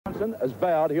Sorensen has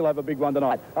vowed he'll have a big one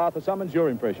tonight. Arthur Summons, your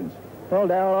impressions? Well,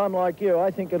 Darryl, I'm like you.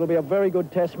 I think it'll be a very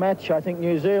good test match. I think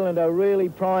New Zealand are really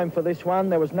primed for this one.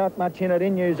 There was not much in it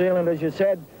in New Zealand, as you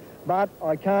said, but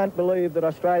I can't believe that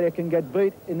Australia can get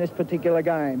beat in this particular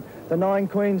game. The 9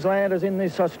 Queenslanders in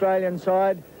this Australian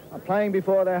side are playing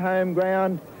before their home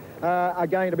ground, are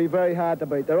going to be very hard to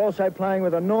beat. They're also playing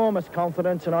with enormous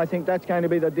confidence, and I think that's going to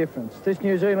be the difference. This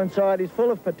New Zealand side is full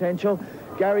of potential.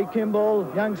 Gary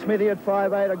Kimball, young Smithy at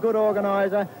 5'8", a good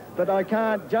organiser, but I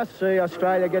can't just see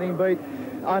Australia getting beat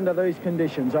under these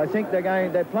conditions. I think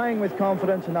they're playing with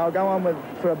confidence, and they'll go on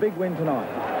for a big win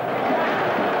tonight.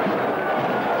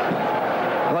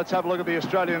 Let's have a look at the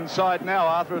Australian side now.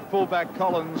 Arthur at fullback,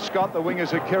 Colin Scott. The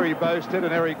wingers are Kerry Bowstead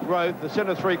and Eric Grothe. The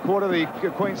centre three-quarter, the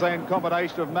Queensland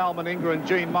combination of Mal Meninga and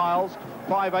Gene Miles.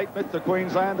 5'8" mid to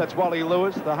Queensland, that's Wally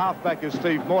Lewis. The halfback is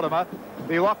Steve Mortimer.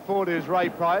 The lock forward is Ray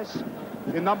Price.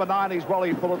 In number 9 is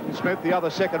Wally Fullerton-Smith. The other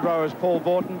second row is Paul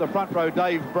Borton. The front row,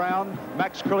 Dave Brown.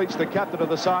 Max Krilich, the captain of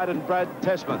the side, and Brad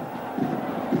Tessman.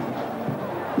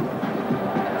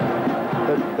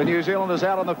 The New Zealanders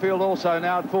out on the field also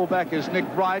now. At fullback is Nick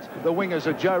Wright. The wingers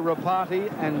are Joe Rapati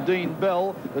and Dean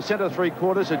Bell. The centre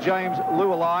three-quarters are James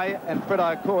Lualai and Fred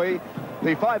Arcoy.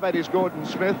 The 5'8" is Gordon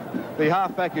Smith. The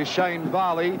halfback is Shane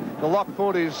Varley. The lock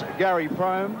forward is Gary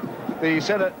Prome. The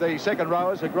second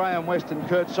rowers are Graham West and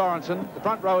Kurt Sorensen. The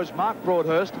front rowers Mark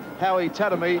Broadhurst, Howie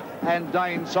Tatamy and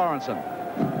Dane Sorensen.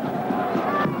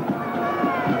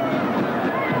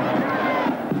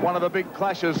 One of the big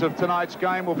clashes of tonight's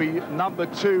game will be number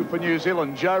 2 for New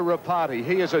Zealand, Joe Rapati.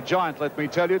 He is a giant, let me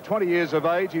tell you, 20 years of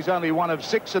age. He's only one of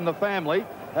 6 in the family,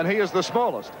 and he is the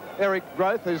smallest. Eric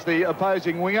Grothe is the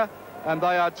opposing winger, and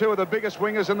they are 2 of the biggest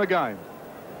wingers in the game.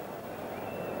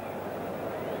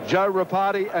 Joe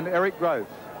Rapati and Eric Grothe.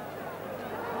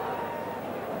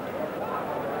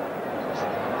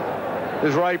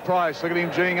 There's Ray Price. Look at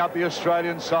him geeing up the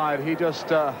Australian side. He just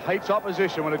hates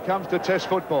opposition when it comes to test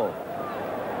football.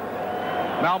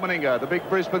 Mal Meninga, the big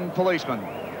Brisbane policeman.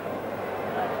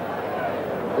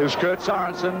 There's Kurt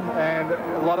Sorensen, and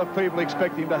a lot of people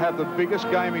expect him to have the biggest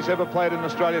game he's ever played in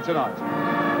Australia tonight.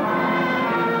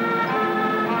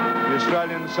 The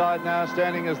Australian side now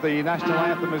standing as the national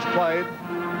anthem is played.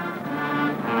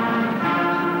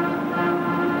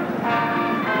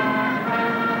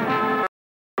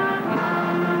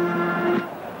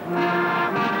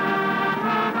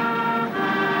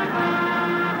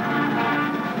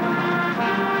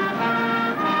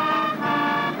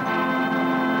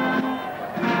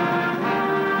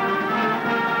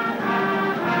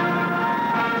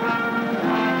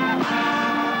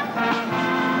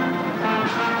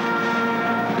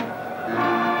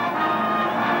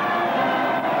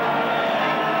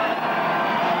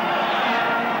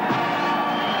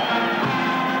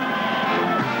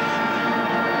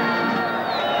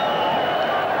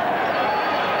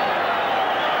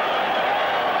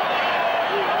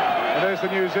 The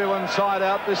New Zealand side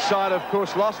out. This side, of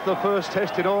course, lost the first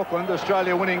test in Auckland.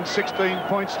 Australia winning 16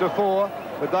 points to 4,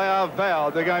 but they are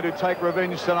vowed they're going to take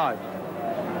revenge tonight.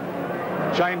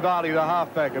 Shane Varley, the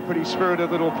halfback, a pretty spirited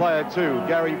little player too.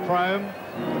 Gary Prome,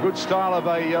 a good style of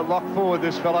a lock forward,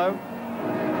 this fellow.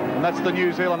 And that's the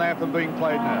New Zealand anthem being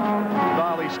played now.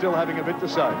 Varley still having a bit to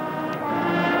say.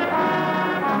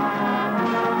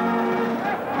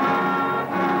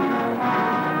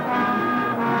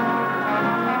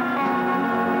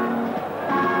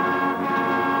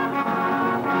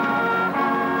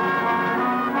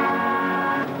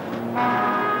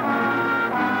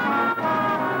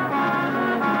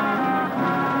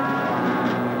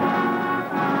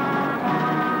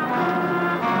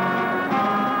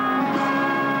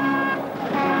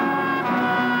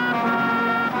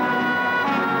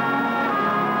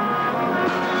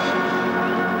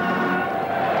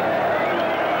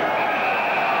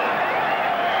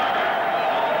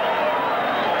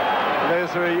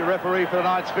 The referee for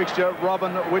tonight's fixture,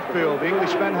 Robin Whitfield. The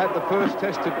Englishman had the first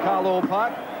test at Carlaw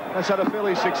Park. Has had a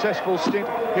fairly successful stint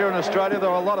here in Australia,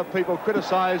 though a lot of people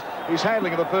criticised his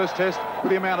handling of the first test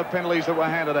with the amount of penalties that were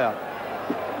handed out.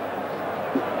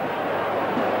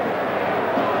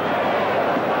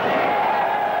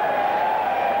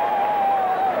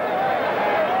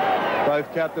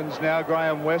 Both captains now,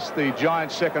 Graham West, the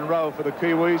giant second row for the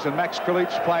Kiwis, and Max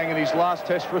Krilich playing in his last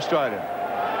test for Australia.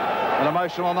 An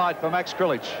emotional night for Max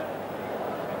Krilich.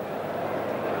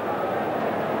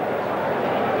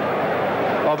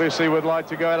 Obviously would like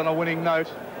to go out on a winning note.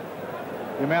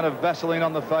 The amount of Vaseline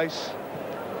on the face.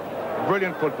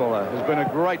 Brilliant footballer. Has been a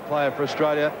great player for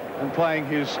Australia and playing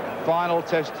his final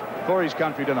test for his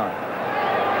country tonight.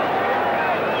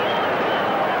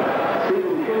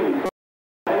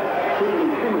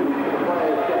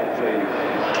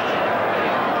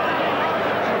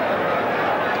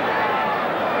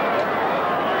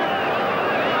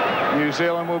 New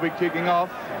Zealand will be kicking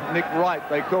off. Nick Wright,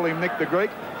 they call him Nick the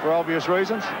Greek for obvious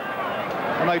reasons,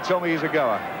 and they tell me he's a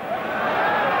goer.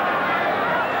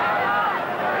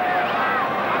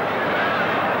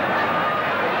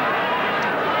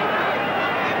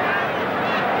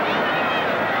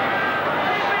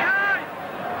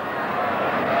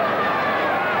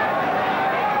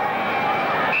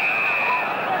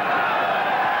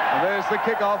 And there's the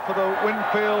kickoff for the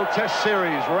Winfield Test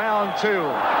Series, round 2.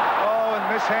 Oh,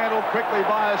 and mishandled quickly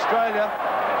by Australia.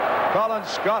 Colin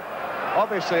Scott,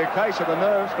 obviously a case of the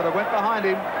nerves, but it went behind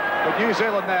him. But New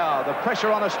Zealand now, the pressure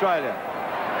on Australia.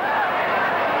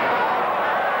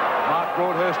 Mark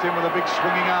Broadhurst in with a big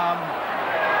swinging arm.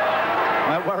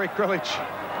 Don't worry, Krilic,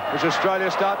 as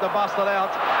Australia start to bust it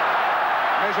out.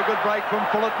 There's a good break from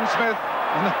Fullerton Smith,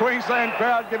 and the Queensland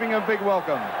crowd giving a big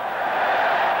welcome.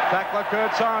 Tackler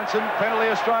Kurt Sorensen, penalty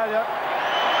Australia.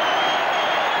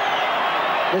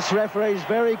 This referee's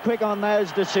very quick on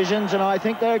those decisions, and I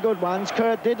think they're good ones.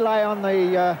 Kurt did lay on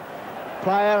the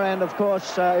player and, of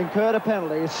course, incurred a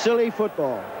penalty. Silly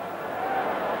football.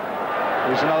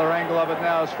 There's another angle of it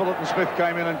now as Fullerton Smith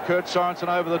came in and Kurt Sorensen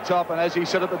over the top, and as he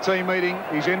said at the team meeting,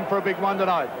 he's in for a big one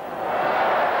tonight.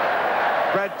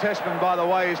 Brad Tessman, by the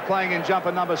way, is playing in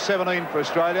jumper number 17 for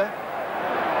Australia.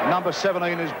 Number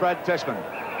 17 is Brad Tessman.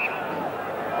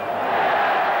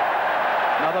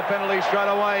 Another penalty straight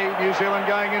away. New Zealand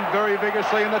going in very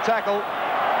vigorously in the tackle.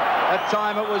 That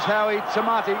time it was Howie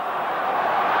Tamati.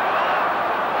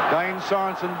 Dane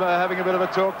Sorensen having a bit of a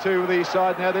talk to the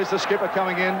side now. There's the skipper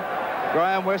coming in.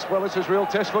 Graham West. Well, this is real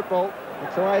Test football.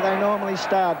 It's the way they normally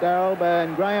start, Darryl,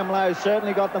 and Graham Lowe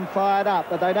certainly got them fired up,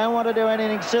 but they don't want to do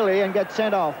anything silly and get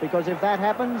sent off, because if that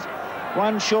happens,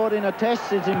 one short in a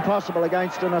Test is impossible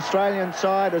against an Australian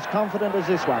side as confident as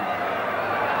this one.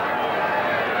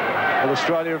 Well,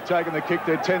 Australia have taken the kick.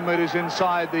 They're 10 metres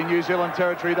inside the New Zealand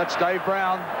territory. That's Dave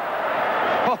Brown.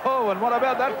 Oh, and what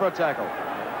about that for a tackle?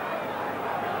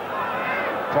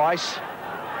 Price.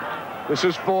 This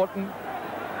is Fortin.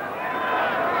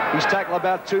 He's tackled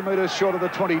about 2 metres short of the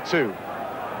 22.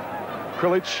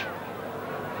 Krilic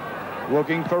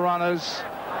looking for runners.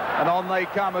 And on they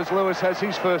come as Lewis has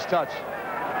his first touch.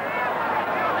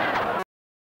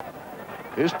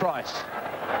 Here's Price.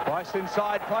 Price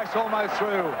inside. Price almost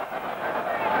through.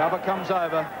 Cover comes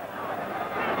over.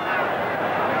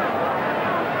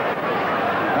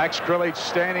 Max Krilic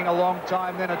standing a long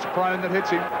time, then it's Prone that hits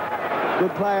him.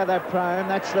 Good player, that Prone.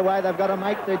 That's the way they've got to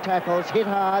make their tackles. Hit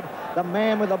hard. The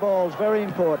man with the ball is very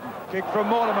important. Kick from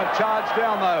Mortimer, charged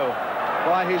down though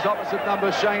by his opposite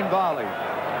number, Shane Varley.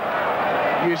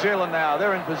 New Zealand now,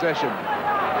 they're in possession.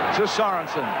 To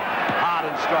Sorensen, hard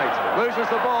and straight. Loses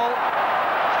the ball.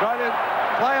 Australia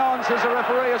play on, says the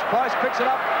referee, as Price picks it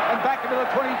up and back into the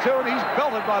 22, and he's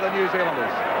belted by the New Zealanders.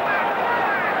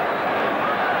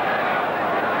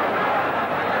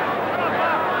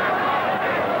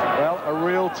 Well, a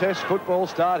real Test football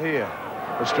start here.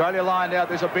 Australia lined out.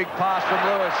 There's a big pass from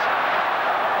Lewis.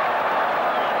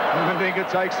 Meninga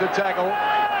takes the tackle.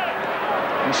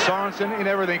 And Sorensen in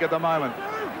everything at the moment.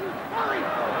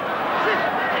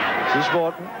 This is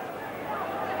Fortin.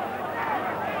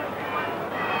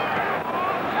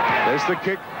 There's the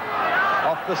kick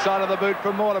off the side of the boot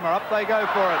from Mortimer. Up they go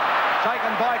for it.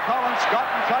 Taken by Colin Scott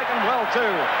and taken well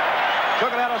too.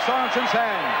 Took it out of Sorensen's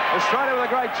hand. Australia with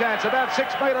a great chance, about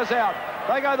 6 metres out.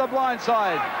 They go the blind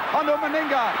side. Onto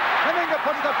Meninga. Meninga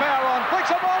puts the power on. Flicks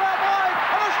the ball out wide.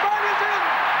 And Australia's in.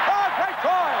 Oh, great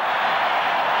try.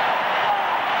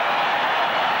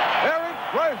 Eric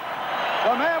Ruth,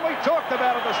 the man we talked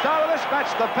about at the start of this match.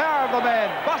 The power of the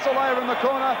man. Bustled over in the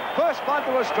corner. First blood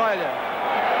to Australia.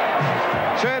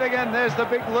 See it again. There's the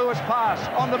big Lewis pass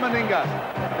onto Meninga.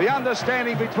 The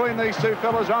understanding between these two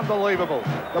fellas are unbelievable.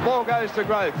 The ball goes to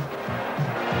Growth.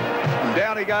 And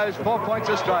down he goes. 4 points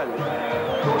Australia.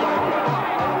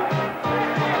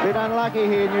 Bit unlucky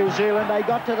here, New Zealand. They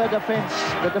got to the defence.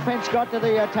 The defence got to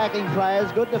the attacking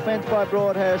players. Good defence by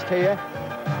Broadhurst here.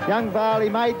 Young Varley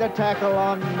made the tackle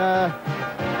on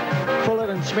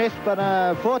Fullerton Smith, but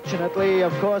fortunately,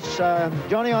 of course,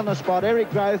 Johnny on the spot,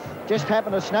 Eric Growth, just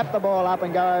happened to snap the ball up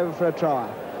and go over for a try.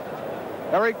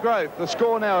 Eric Growth, the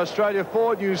score now, Australia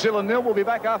 4, New Zealand 0. We'll be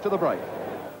back after the break.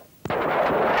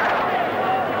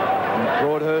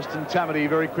 Broadhurst and Tamati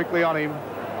very quickly on him.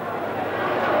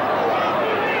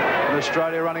 And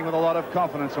Australia running with a lot of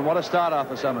confidence, and what a start,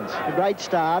 Arthur Summons. A great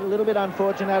start, a little bit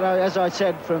unfortunate, as I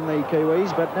said, from the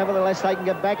Kiwis, but nevertheless they can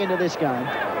get back into this game.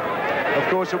 Of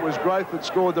course, it was Growth that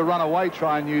scored the runaway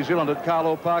try in New Zealand at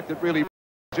Carlaw Park that really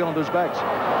Zealanders' backs.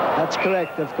 That's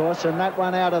correct, of course, and that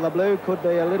one out of the blue could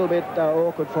be a little bit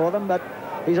awkward for them, but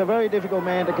he's a very difficult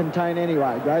man to contain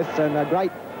anyway, Growth, and a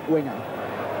great winger.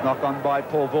 Knock on by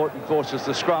Paul Vaughton forces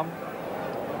the scrum.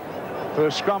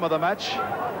 First scrum of the match,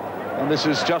 and this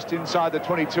is just inside the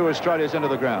 22, Australia's end of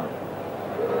the ground.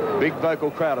 Big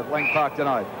vocal crowd at Lang Park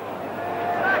tonight.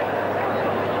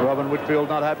 Robin Whitfield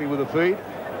not happy with the feed.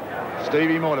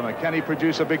 Stevie Mortimer, can he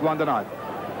produce a big one tonight?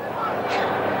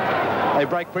 They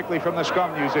break quickly from the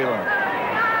scrum, New Zealand,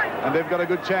 and they've got a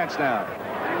good chance now.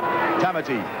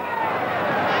 Tamati.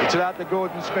 It's it out to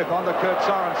Gordon Smith on to Kurt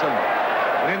Sorensen,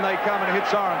 and in they come and hit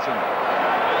Sorensen.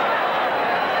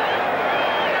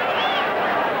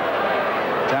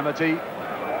 Tamati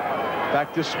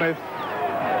back to Smith.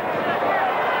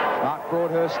 Mark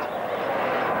Broadhurst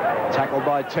tackled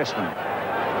by Tessman.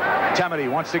 Tamati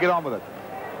wants to get on with it.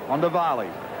 On to Varley.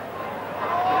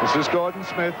 This is Gordon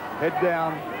Smith, head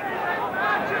down.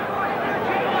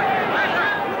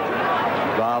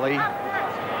 Varley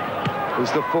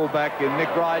is the fullback, and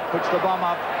Nick Wright puts the bomb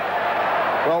up.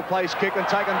 Well-placed kick and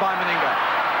taken by Meninga.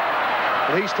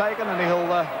 But he's taken and he'll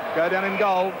go down in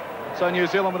goal. So New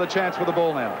Zealand with a chance for the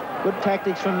ball now. Good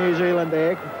tactics from New Zealand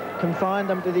there. Confined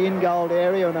them to the in-goal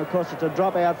area, and of course it's a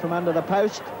drop out from under the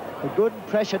post. But good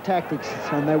pressure tactics,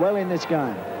 and they're well in this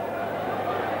game.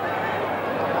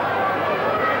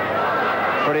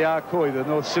 Freddie Arcoy, the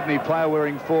North Sydney player,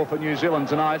 wearing 4 for New Zealand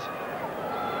tonight.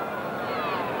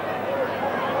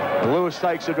 Lewis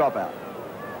takes a dropout.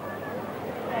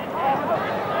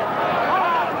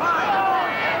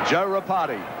 Joe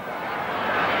Rapati.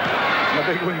 The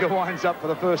big winger winds up for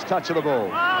the first touch of the ball.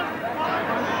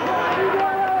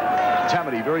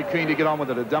 Tamati very keen to get on with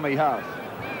it, a dummy half.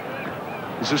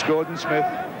 This is Gordon Smith.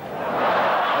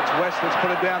 That's West that's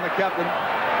put it down, the captain.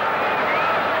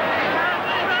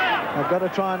 I've got to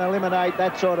try and eliminate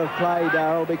that sort of play,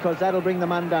 Darrell, because that'll bring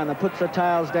them undone. It puts the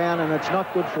tails down, and it's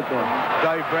not good football.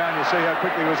 Dave Brown, you see how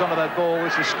quickly he was onto that ball.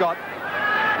 This is Scott.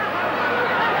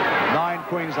 9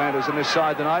 Queenslanders in this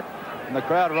side tonight, and the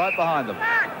crowd right behind them.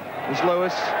 There's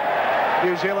Lewis.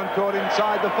 New Zealand caught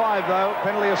inside the 5, though.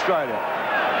 Penalty Australia.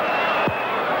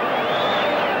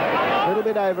 A little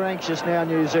bit over-anxious now,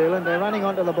 New Zealand. They're running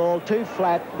onto the ball too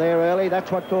flat there early.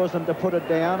 That's what caused them to put it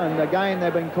down, and again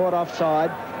they've been caught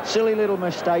offside. Silly little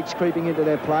mistakes creeping into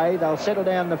their play. They'll settle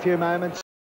down in a few moments,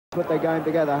 put their game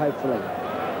together, hopefully.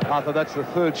 Arthur, that's the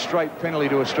 3rd straight penalty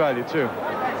to Australia, too.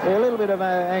 Yeah, a little bit of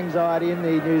anxiety in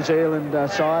the New Zealand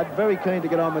side. Very keen to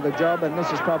get on with the job, and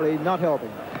this is probably not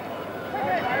helping.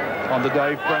 On to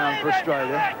Dave Brown for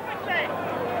Australia.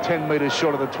 10 metres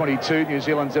short of the 22, New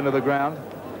Zealand's end of the ground.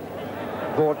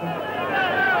 Vaughton.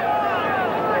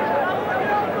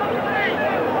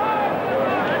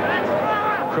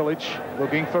 Krilich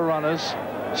looking for runners.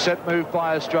 Set move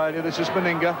by Australia. This is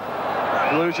Meninga.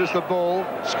 Loses the ball.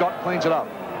 Scott cleans it up.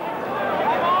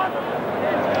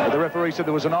 The referee said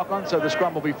there was a knock-on, so the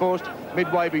scrum will be forced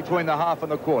midway between the half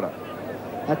and the quarter.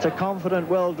 That's a confident,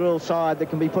 well-drilled side that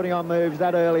can be putting on moves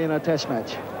that early in a test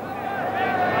match.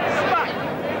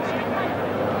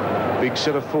 Big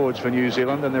set of forwards for New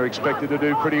Zealand, and they're expected to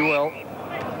do pretty well.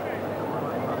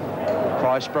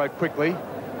 Price broke quickly.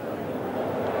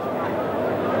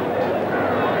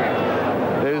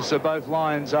 There's both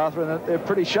lines, Arthur, and they're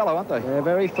pretty shallow, aren't they? They're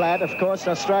very flat. Of course,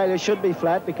 Australia should be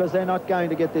flat because they're not going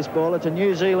to get this ball. It's a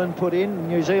New Zealand put in.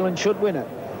 New Zealand should win it.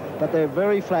 But they're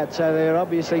very flat, so they're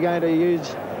obviously going to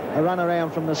use a run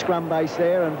around from the scrum base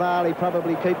there, and Varley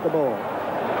probably keep the ball.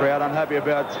 Crowd unhappy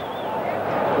about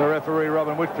the referee,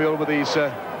 Robin Whitfield, with his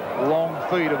long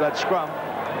feed of that scrum.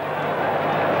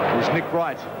 As Nick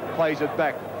Wright plays it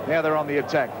back. Now they're on the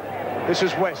attack. This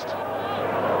is West,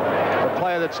 a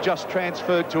player that's just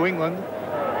transferred to England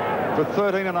for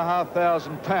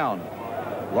 £13,500.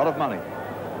 A lot of money.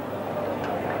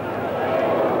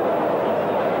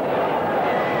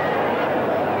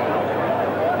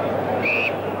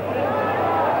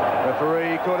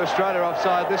 Referee caught Australia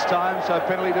offside this time, so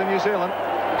penalty to New Zealand.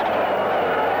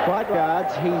 White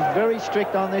guards, he's very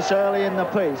strict on this early in the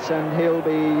piece, and he'll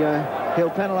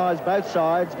penalise both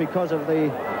sides because of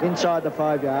the inside the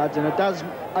 5 yards, and it does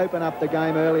open up the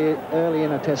game early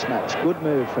in a test match. Good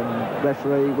move from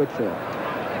referee Whitfield.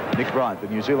 Nick Wright, the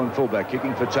New Zealand fullback,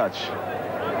 kicking for touch.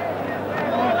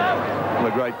 Well,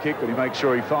 a great kick, but he makes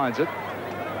sure he finds it.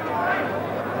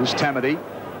 Here's Tamati.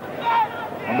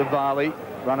 On to Varley.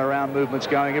 Run around movements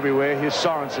going everywhere. Here's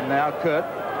Sorensen now. Kurt.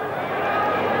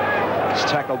 He's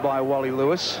tackled by Wally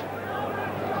Lewis.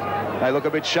 They look a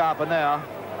bit sharper now.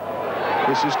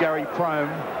 This is Gary Prome.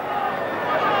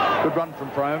 Good run from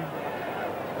Prome.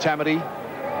 Tamati.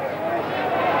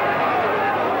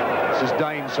 This is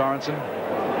Dane Sorensen.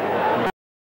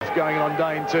 going on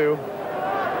Dane too.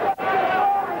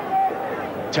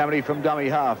 Tamati from dummy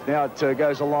half. Now it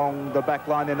goes along the back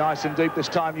line. They're nice and deep this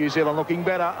time. New Zealand looking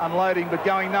better, unloading, but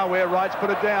going nowhere. Wright's put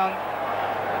it down.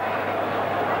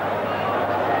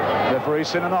 Referee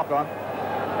sent a knock on.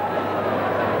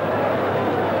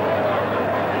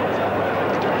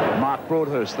 Mark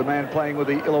Broadhurst, the man playing with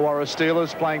the Illawarra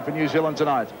Steelers, playing for New Zealand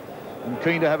tonight, and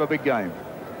keen to have a big game.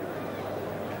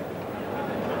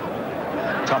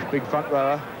 Tough big front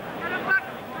rower.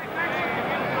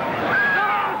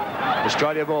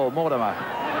 Australia ball, Mortimer.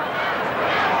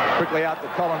 Quickly out to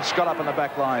Colin Scott up in the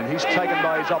back line. He's taken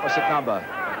by his opposite number.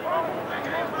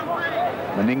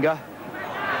 Meninga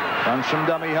runs from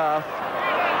dummy half.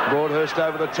 Broadhurst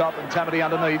over the top and Tamati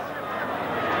underneath.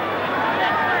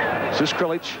 This is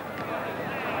Krilich.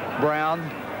 Brown.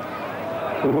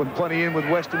 Put plenty in with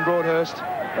West and Broadhurst.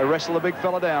 They wrestle the big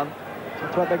fella down.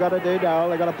 That's what they've got to do, Darrell.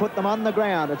 They've got to put them on the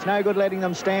ground. It's no good letting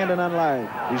them stand and unload.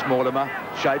 Here's Mortimer,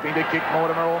 shaping to kick.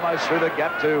 Mortimer almost through the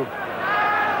gap too.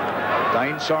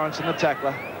 Dane Sorensen, the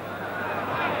tackler.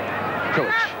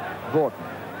 Krilich, Vaughton.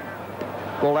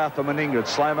 Ball out for Meninga.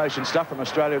 It's slow motion stuff from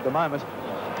Australia at the moment.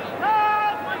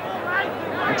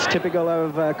 It's typical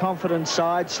of a confident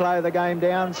side. Slow the game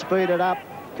down, speed it up,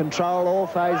 control all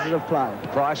phases of play.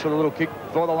 Price with a little kick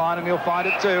for the line, and he'll find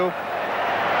it too.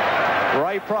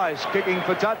 Ray Price kicking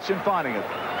for touch and finding it.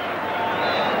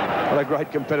 What a great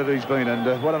competitor he's been,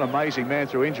 and what an amazing man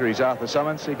through injuries, Arthur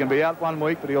Summons. He can be out 1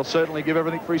 week, but he'll certainly give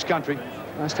everything for his country.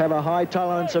 Must have a high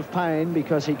tolerance of pain,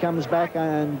 because he comes back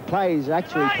and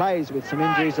actually plays with some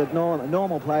injuries that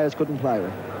normal players couldn't play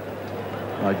with.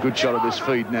 A good shot of this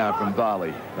feed now from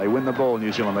Varley. They win the ball,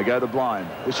 New Zealand. They go to blind.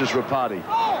 This is Rapati.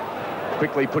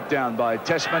 Quickly put down by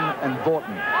Tessman and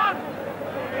Vaughton.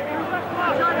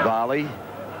 Varley.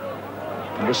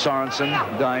 Under Sorensen,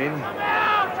 Dane.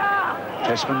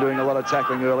 Tessman doing a lot of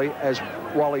tackling early, as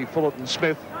Wally Fullerton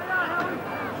Smith.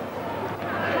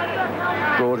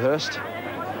 Broadhurst.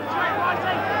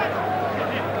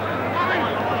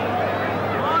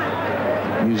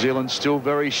 New Zealand still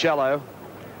very shallow.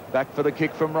 Back for the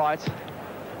kick from Wright.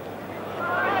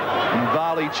 And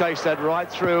Varley chased that right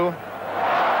through.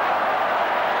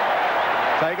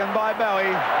 Taken by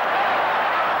Bowie.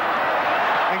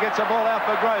 And gets a ball out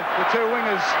for Growth. The two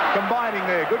wingers combining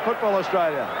there. Good football,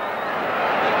 Australia.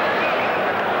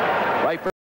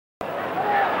 Raper.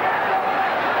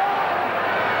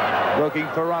 Looking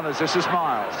for runners. This is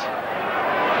Miles.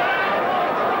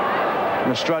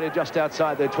 And Australia just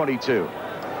outside their 22.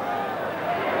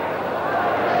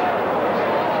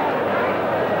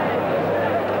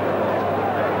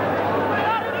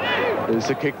 There's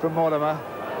the kick from Mortimer.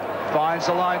 Finds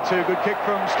the line too. Good kick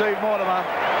from Steve Mortimer.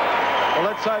 Well,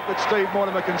 let's hope that Steve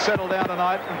Mortimer can settle down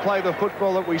tonight and play the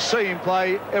football that we see him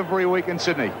play every week in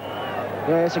Sydney.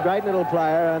 Yeah, it's a great little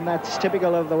player, and that's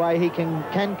typical of the way he can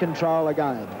control a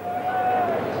game.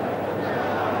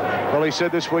 Well, he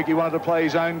said this week he wanted to play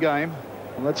his own game,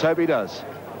 and let's hope he does.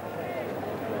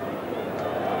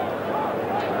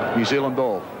 New Zealand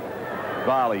ball.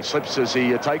 Varley slips as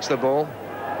he takes the ball.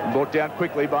 Brought down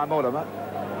quickly by Mortimer.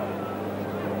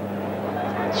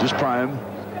 This is Prome.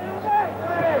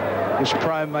 This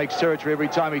Prome makes territory every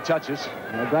time he touches.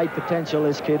 A great potential,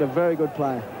 this kid, a very good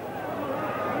player.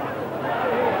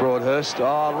 Broadhurst,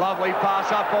 oh, lovely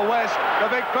pass up for West. The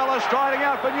big fella striding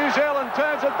out for New Zealand,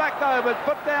 turns it back though, but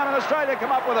put down and Australia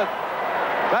come up with it.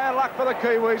 Bad luck for the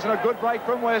Kiwis, and a good break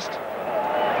from West.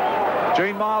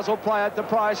 Gene Miles will play it to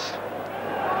Price.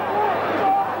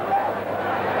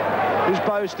 He's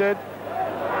posted.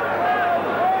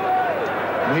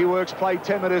 And he works play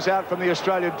 10 metres out from the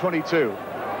Australian 22.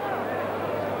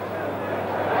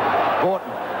 Vaughton.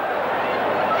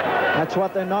 That's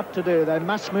what they're not to do. They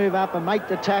must move up and make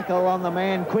the tackle on the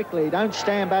man quickly. Don't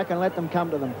stand back and let them come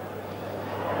to them.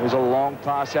 There's a long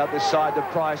pass out this side to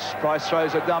Price. Price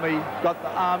throws a dummy. Got the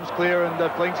arms clear and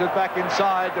flings it back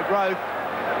inside to Growth.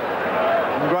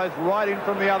 And Growth right in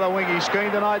from the other wing. He's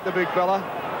keen tonight, the big fella.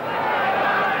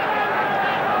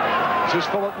 This is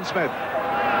Fullerton Smith.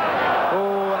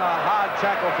 Oh, and a hard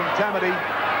tackle from Tamati.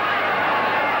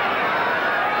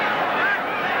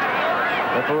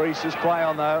 Referee's play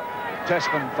on though.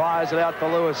 Tessman fires it out for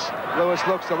Lewis. Lewis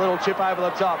looks, a little chip over the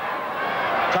top.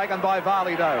 Taken by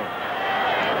Varley though.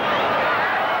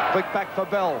 Flick back for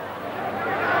Bell.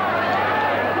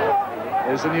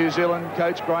 There's the New Zealand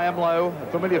coach, Graham Lowe.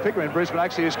 A familiar figure in Brisbane,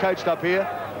 actually, who's coached up here.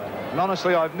 And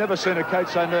honestly, I've never seen a coach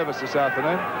so nervous this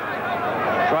afternoon.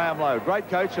 Graham Lowe, great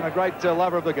coach and a great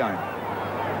lover of the game.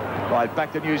 Right,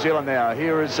 back to New Zealand now.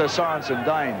 Here is Sorensen,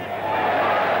 Dane.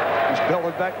 He's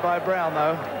belted back by Brown,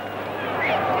 though.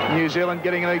 New Zealand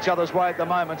getting in each other's way at the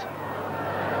moment.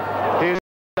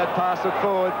 That passed it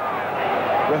forward.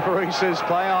 Referee says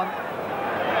play on.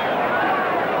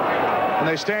 And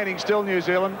they're standing still, New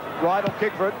Zealand. Wright will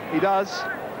kick for it. He does.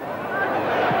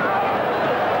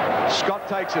 Scott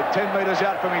takes it 10 metres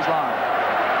out from his line.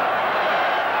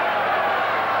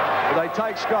 If they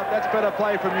take Scott, that's better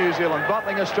play from New Zealand,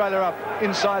 bottling Australia up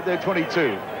inside their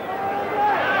 22.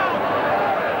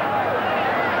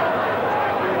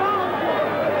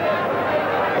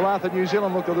 Arthur, New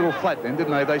Zealand looked a little flat then,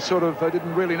 didn't they? They sort of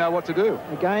didn't really know what to do.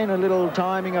 Again, a little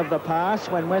timing of the pass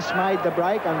when West made the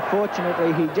break.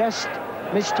 Unfortunately, he just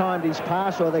mistimed his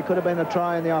pass, or there could have been a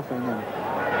try in the offing then.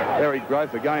 Eric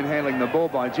Growth again handling the ball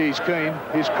by Gees Keane.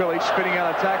 Here's Krilich spinning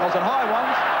out of tackles and high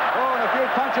ones. Oh, and a few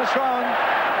punches thrown.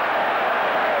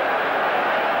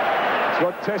 That's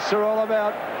what tests are all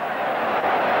about.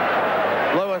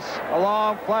 Lewis, a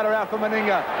long flatter out for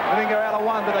Meninga. Meninga out of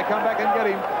one. Did they come back and get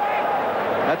him?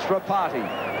 That's Rapati.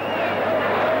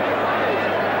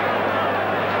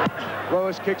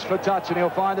 Lewis kicks for touch, and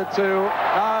he'll find it to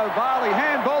Varley.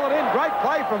 Handball it in. Great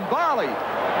play from Varley.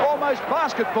 Almost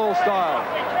basketball style.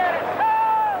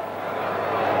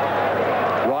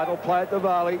 Wright will play it to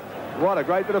Varley. What a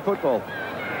great bit of football.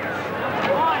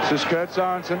 This is Kurt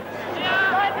Sorensen.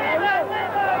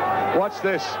 Watch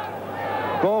this.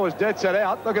 Ball was dead set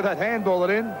out. Look at that, handball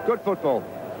it in. Good football.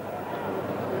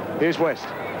 Here's West.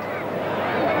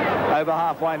 Over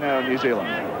halfway now in New Zealand.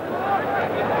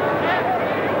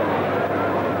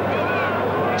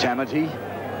 Tamati.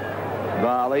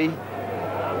 Varley.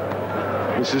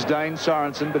 This is Dane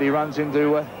Sorensen, but he runs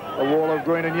into a wall of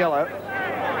green and yellow.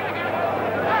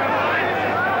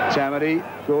 Tamati,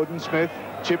 Gordon Smith,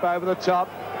 chip over the top.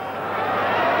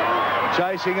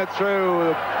 Chasing it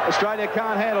through. Australia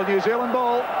can't handle New Zealand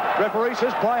ball. Referee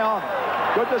says play on.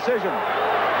 Good decision.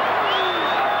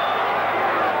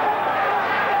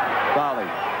 Varley.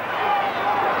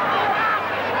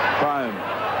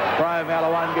 Frome out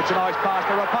of one, gets a nice pass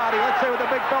to Rapati. Let's see what the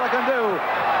big fella can do.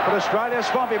 But Australia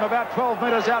swamp him about 12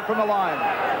 metres out from the line.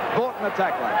 Thornton a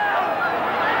tackler.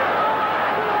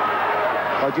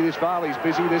 Oh, gee, this Varley's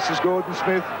busy. This is Gordon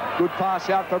Smith. Good pass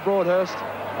out for Broadhurst.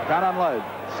 Can't unload.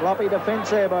 Sloppy defence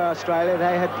there by Australia.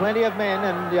 They had plenty of men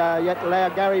and yet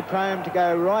allowed Gary Prome to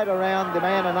go right around the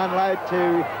man and unload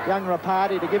to young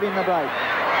Rapati to give him the break.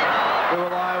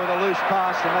 Lualai with a loose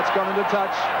pass, and that's gone into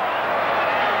touch.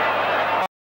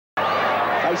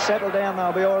 They settle down,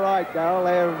 they'll be all right, Dale.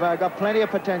 They've got plenty of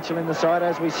potential in the side,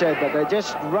 as we said, but they're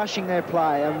just rushing their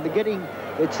play. And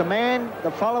it's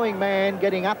the following man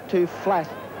getting up too flat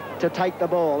to take the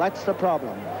ball. That's the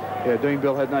problem. Yeah, Dean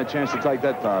Bell had no chance to take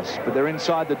that pass, but they're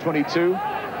inside the 22.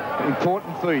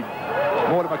 Important feed.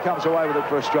 Mortimer comes away with it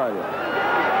for Australia.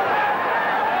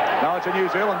 Now it's a New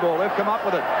Zealand ball. They've come up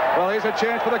with it. Well, here's a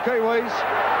chance for the Kiwis.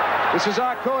 This is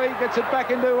Arkoi, gets it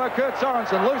back into Kurt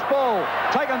Sorensen. Loose ball,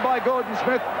 taken by Gordon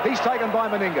Smith. He's taken by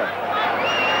Meninga.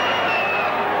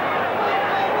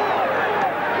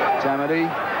 Tamati,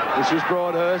 this is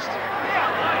Broadhurst.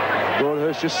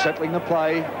 Broadhurst just settling the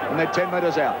play, and they're 10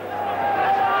 metres out.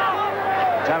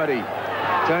 Tamati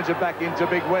turns it back into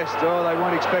Big West. Oh, they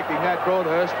weren't expecting that.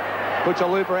 Broadhurst puts a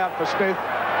looper out for Smith.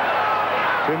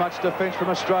 Too much defence from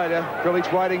Australia.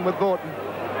 Krilich waiting with Thornton.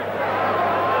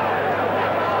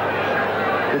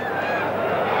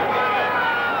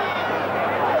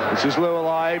 This is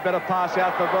Lualai. Better pass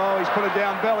out for Bow. He's put it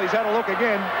down Bell. He's had a look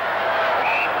again.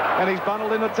 And he's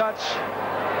bundled in a touch.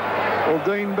 Well,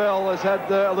 Dean Bell has had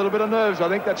a little bit of nerves. I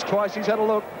think that's twice he's had a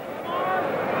look.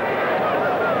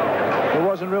 It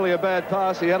wasn't really a bad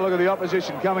pass. He had a look at the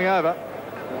opposition coming over.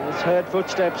 He's heard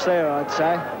footsteps there, I'd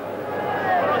say.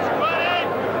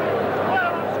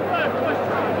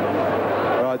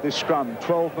 Right, this scrum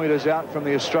 12 metres out from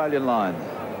the Australian line.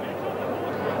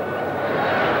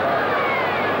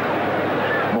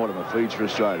 Mortimer feeds for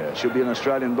Australia. Should be an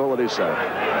Australian ball, it is so.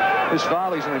 This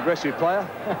Varley's an aggressive player.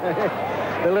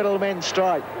 The little men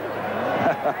strike.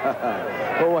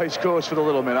 Always scores for the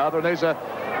little men, Arthur. And there's a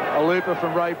looper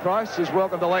from Ray Price. Says,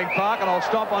 welcome to Lang Park, and I'll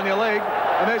stomp on your leg.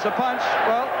 And there's a punch.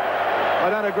 Well, I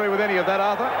don't agree with any of that,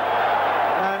 Arthur.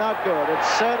 No, not good. It's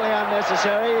certainly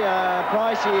unnecessary.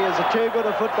 Pricey is too good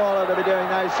a footballer to be doing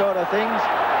those sort of things.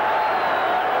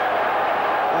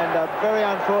 And a very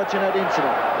unfortunate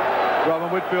incident. Robin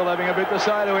Whitfield having a bit to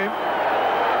say to him.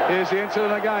 Here's the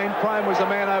incident again. Prime was the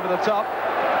man over the top.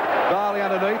 Varley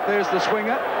underneath. There's the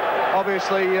swinger.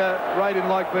 Obviously, Ray didn't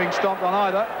like being stomped on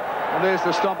either. And there's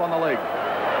the stomp on the leg.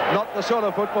 Not the sort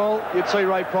of football you'd see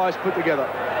Ray Price put together.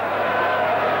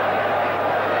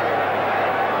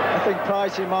 I think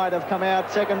Pricey might have come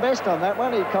out second best on that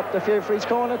one. He copped a few for his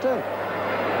corner too.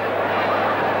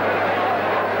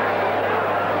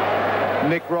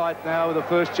 Nick Wright now with the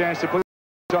first chance to put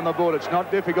on the board. It's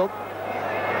not difficult.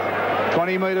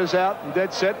 20 metres out and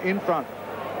dead set in front.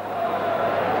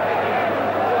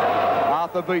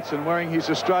 Arthur Beetson wearing his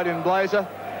Australian blazer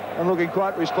and looking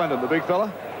quite resplendent, the big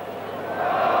fella.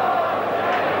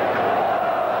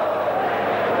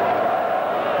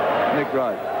 Nick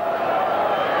Wright.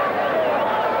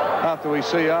 After we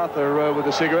see Arthur with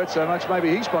the cigarette so much,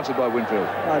 maybe he's sponsored by Winfield.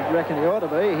 I reckon he ought to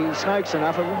be. He smokes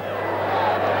enough of them.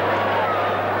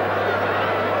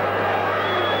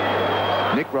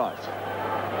 Nick Wright.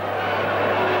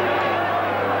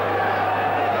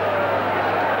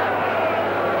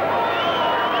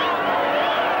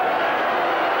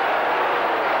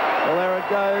 Well, there it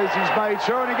goes. He's made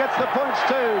sure, and he gets the points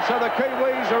too. So the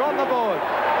Kiwis are on the board.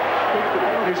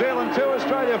 New Zealand 2,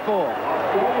 Australia 4.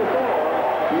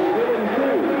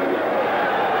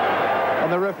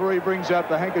 And the referee brings out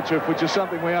the handkerchief, which is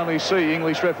something we only see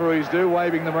English referees do,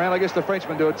 waving them around. I guess the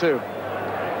Frenchmen do it too.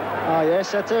 Oh,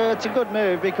 yes, it's a good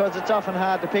move because it's often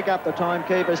hard to pick up the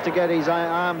timekeepers to get his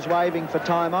arms waving for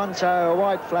time on, so a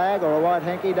white flag or a white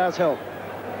hanky does help.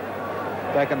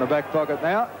 Back in the back pocket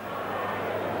now.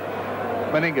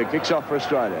 Meninga kicks off for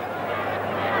Australia.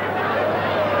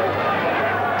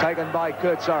 Taken by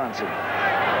Kurt Sorensen.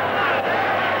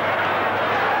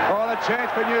 Oh, the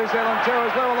chance for New Zealand too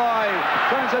as Lualai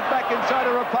turns it back inside a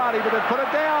Rapati, but they've put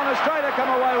it down. Australia come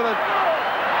away with it.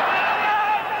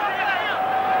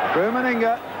 Through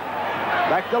Meninga.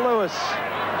 Back to Lewis.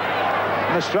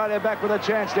 And Australia back with a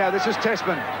chance now. This is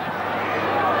Tessman.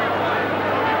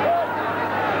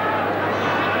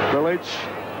 Village.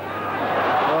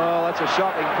 Oh, that's a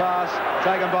shocking pass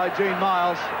taken by Gene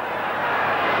Miles.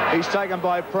 He's taken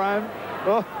by Prome.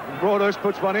 Oh, Broadhurst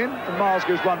puts one in, and Miles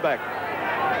gives one back.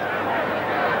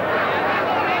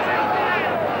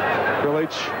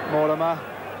 Village, Mortimer,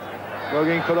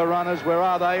 looking for the runners. Where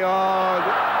are they? Oh,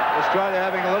 Australia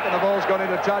having a look, and the ball's gone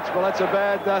into touch. Well, that's a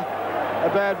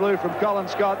bad blue from Colin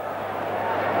Scott.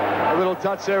 A little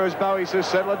touch there as Bowie says,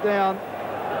 settle it down.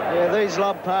 Yeah, these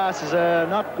lob passes are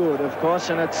not good, of course,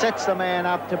 and it sets the man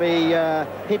up to be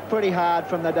hit pretty hard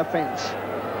from the defence.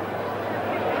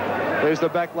 There's the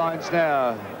back lines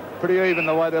now. Pretty even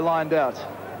the way they're lined out.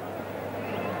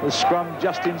 The scrum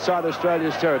just inside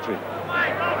Australia's territory.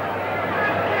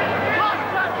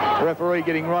 The referee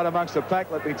getting right amongst the pack,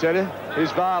 let me tell you.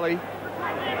 Here's Varley.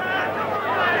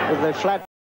 With the flat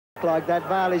like that,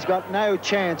 Varley's got no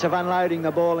chance of unloading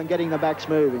the ball and getting the backs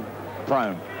moving.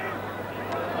 Prone.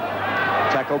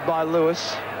 Tackled by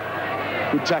Lewis.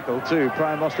 Good tackle too.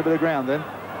 Prone lost a bit of ground then.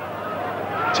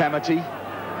 Tamati.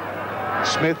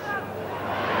 Smith.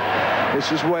 This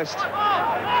is West.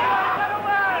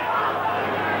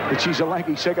 But she's a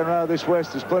lanky second row. This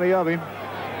West. There's plenty of him.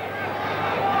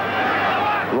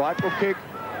 Right will kick.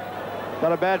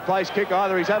 Not a bad place kick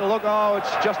either. He's had a look. Oh,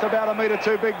 it's just about a metre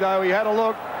too big though. He had a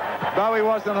look. Bowie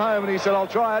wasn't home and he said, I'll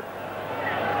try it.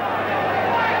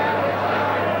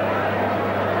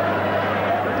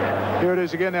 Here it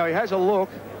is again now. He has a look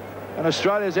and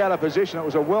Australia's out of position. It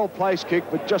was a well-placed kick,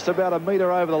 but just about a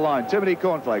metre over the line. Timothy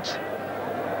Cornflakes.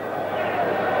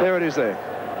 There it is there.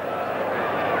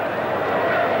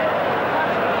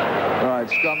 Right,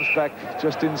 scrums back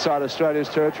just inside Australia's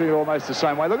territory, almost the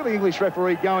same way. Look at the English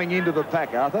referee going into the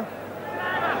pack, Arthur.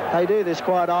 They do this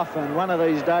quite often. One of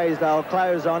these days they'll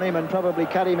close on him and probably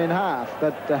cut him in half,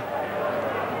 but...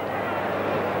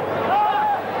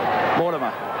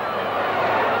 Mortimer.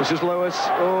 This is Lewis.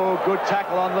 Oh, good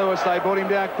tackle on Lewis. They brought him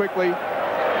down quickly.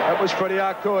 That was Freddie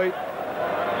Arcoy.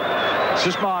 This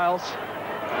is Miles.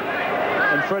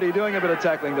 And Freddie doing a bit of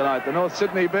tackling tonight. The North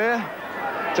Sydney Bear,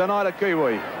 tonight a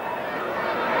Kiwi.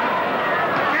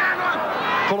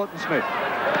 Fullerton Smith.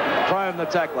 Prone the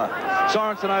tackler.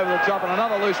 Sorensen over the top, and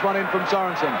another loose one in from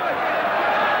Sorensen.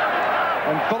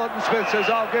 And Fullerton Smith says,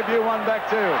 I'll give you one back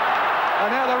too. And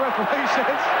now the referee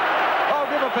says, I'll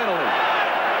give a penalty.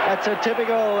 That's a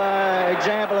typical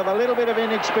example of a little bit of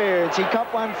inexperience. He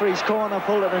copped one for his corner,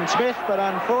 Fullerton Smith, but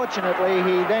unfortunately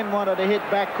he then wanted to hit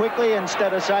back quickly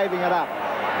instead of saving it up.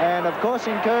 And of course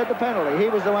incurred the penalty. He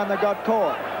was the one that got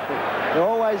caught. But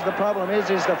always the problem is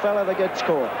the fella that gets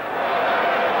caught.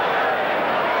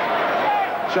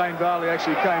 Shane Varley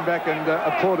actually came back and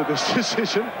applauded this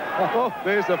decision. Oh,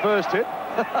 there's the first hit.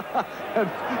 And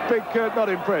Big Kurt not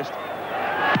impressed.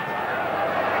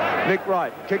 Nick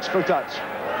Wright kicks for touch.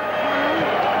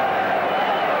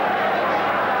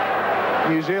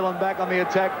 New Zealand back on the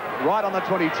attack, right on the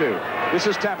 22. This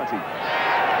is Tamati.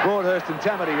 Broadhurst and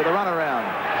Tamati with a run around.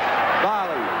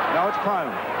 Varley, no, it's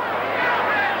Prone.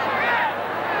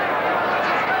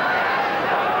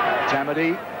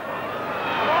 Tamati.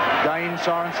 Dane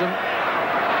Sorensen.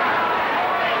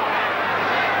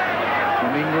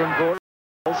 Finger and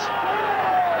balls.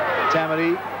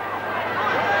 Tamati.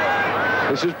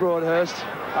 This is Broadhurst.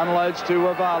 Unloads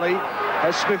to Varley.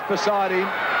 Has Smith beside him.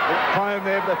 Home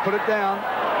there, but they put it down.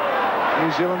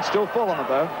 New Zealand still full on it,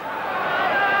 though.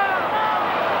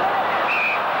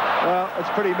 Well, it's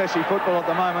pretty messy football at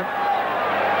the moment.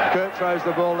 Kurt throws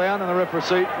the ball down, and the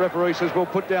referee says we'll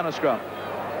put down a scrum.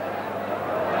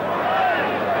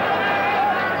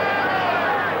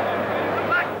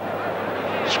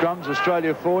 Scrums,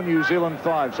 Australia 4, New Zealand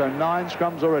 5, so 9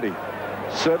 scrums already.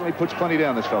 Certainly puts plenty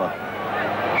down, this fella.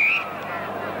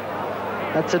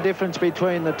 That's the difference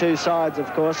between the two sides,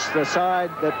 of course. The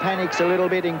side that panics a little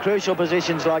bit in crucial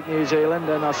positions like New Zealand,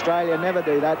 and Australia never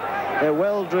do that. They're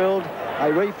well drilled.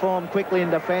 They reform quickly in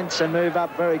defence and move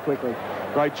up very quickly.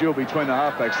 Great duel between the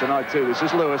halfbacks tonight, too. This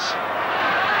is Lewis.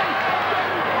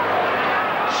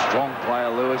 Strong player,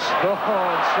 Lewis. Oh,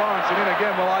 and Sorensen in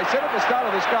again. Well, I said at the start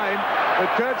of this game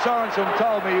that Kurt Sorensen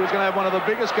told me he was going to have one of the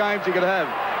biggest games he could have.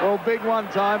 Well, big one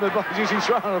time, but he's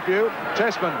thrown a few.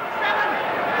 Tessman.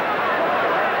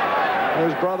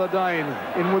 There's brother Dane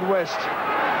in with West.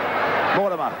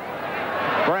 Mortimer.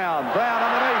 Brown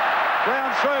underneath.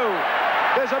 Brown through.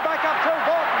 There's a backup through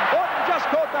Borton. Borton just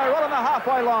caught there right on the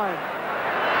halfway line.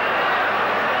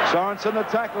 Sorensen, the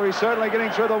tackler, he's certainly getting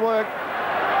through the work.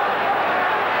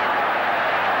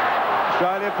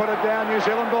 Australia put it down, New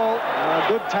Zealand ball. A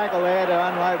good tackle there to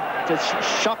unload, to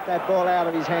shock that ball out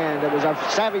of his hand. It was a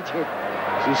savage hit.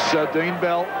 This is Dean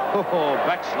Bell. Oh,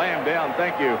 back slam down,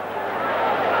 thank you.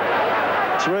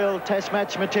 It's real test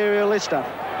match material, this stuff.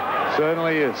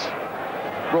 Certainly is.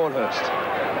 Broadhurst.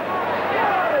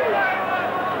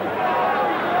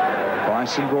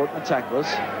 Bryson brought the tacklers.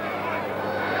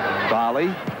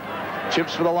 Varley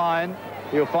chips for the line.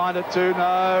 He'll find it too.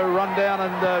 No, run down,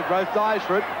 and Grove dives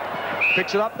for it.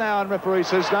 Picks it up now, and referee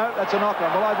says no, that's a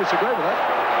knock-on. Well, I disagree with that.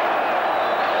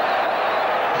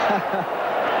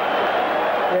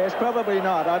 Yes, probably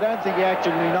not. I don't think he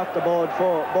actually knocked the ball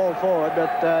forward,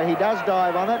 but he does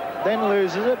dive on it, then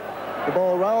loses it. The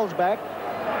ball rolls back.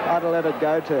 I'd have let it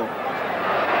go too.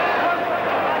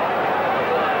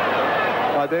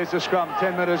 Oh, there's the scrum,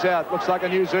 10 metres out. Looks like a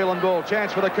New Zealand ball.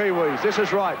 Chance for the Kiwis. This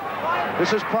is right.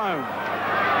 This is prone.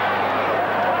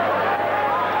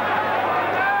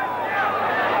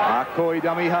 Arcoy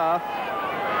dummy half.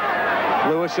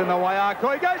 Lewis in the way.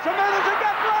 Arcoy goes from there. There's a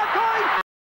gap for Arcoy.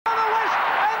 On the West,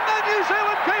 and the New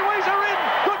Zealand Kiwis are in.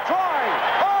 Good try.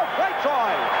 Oh, great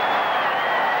try.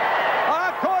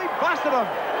 Arcoy busted him,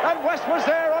 and West was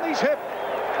there on his hip.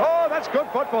 Oh, that's good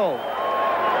football.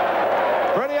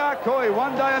 Freddie Arcoy,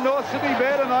 one day a North Sydney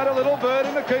bear, tonight a little bird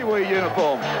in the Kiwi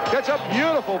uniform. Gets a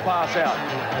beautiful pass out.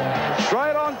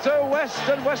 Straight on to West,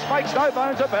 and West makes no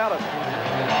bones about it.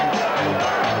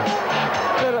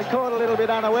 Caught a little bit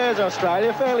unawares,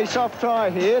 Australia. Fairly soft try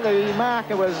here. The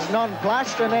marker was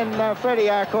nonplussed, and then Freddie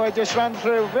Arcoy just ran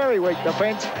through very weak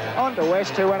defence onto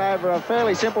West, who went over a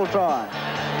fairly simple try.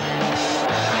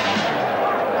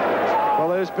 Well,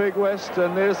 there's Big West,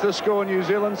 and there's the score. New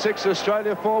Zealand 6,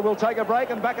 Australia 4. We'll take a break,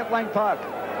 and back at Lang Park.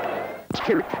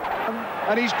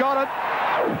 And he's got it.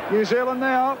 New Zealand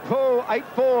now,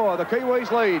 8-4. The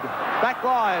Kiwis lead. Back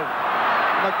live.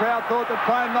 And the crowd thought that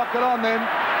Prone knocked it on then.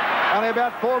 Only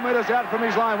about 4 metres out from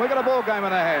his line. We've got a ball game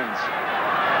in our hands.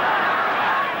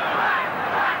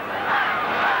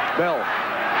 Bell.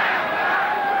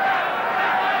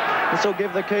 This will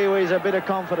give the Kiwis a bit of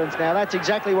confidence now. That's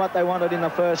exactly what they wanted in the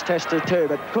first tester too,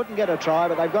 but couldn't get a try,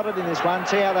 but they've got it in this one.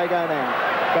 See how they go now.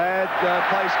 Bad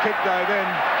place kick though then.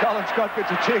 Colin Scott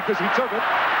gets a cheer because he took it.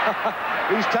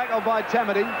 He's tackled by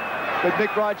Tamati, but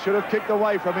Nick Wright should have kicked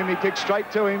away from him. He kicked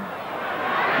straight to him.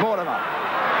 Mortimer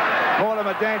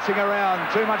dancing around.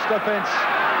 Too much defence.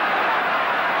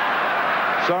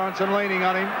 Sorensen leaning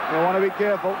on him. You want to be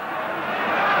careful.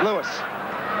 Lewis.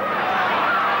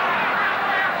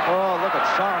 Oh, look at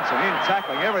Sorensen in,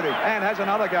 tackling everything, and has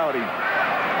another go at him.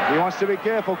 He wants to be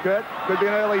careful, Kurt. Could be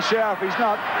an early shower if he's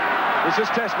not. This is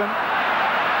Tessman.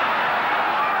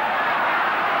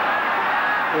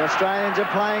 The Australians are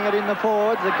playing it in the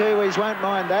forwards. The Kiwis won't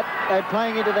mind that. They're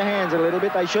playing into the hands a little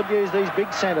bit. They should use these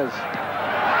big centres.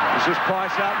 This is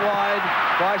Price out wide.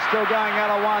 Price still going out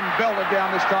of one. Belted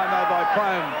down this time, though, by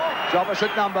Prone. It's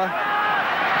opposite number.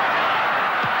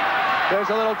 There's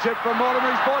a little chip from Mortimer.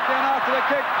 He's brought down after the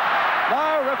kick.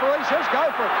 No, referee says go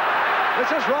for it.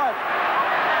 This is right.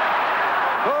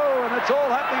 Oh, and it's all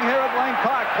happening here at Lang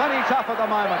Park. Plenty tough at the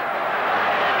moment.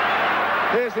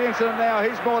 Here's the incident now.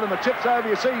 Here's Mortimer. Chips over.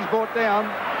 You see he's brought down.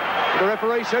 The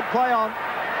referee said play on.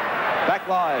 Back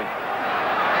live.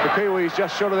 The Kiwis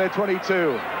just short of their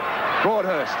 22.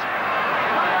 Broadhurst.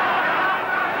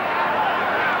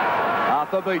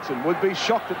 Arthur Beetson would be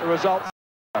shocked at the result.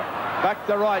 Back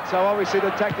to right, so obviously the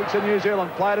tactics of New Zealand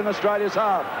played in Australia's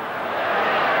half.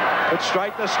 It's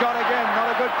straight to Scott again,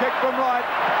 not a good kick from Wright.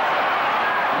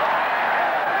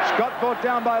 Scott brought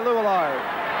down by Lualai.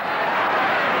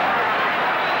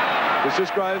 This is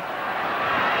Grove.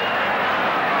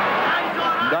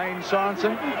 Dane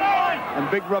Sorensen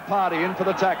and Big Rapati in for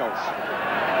the tackles.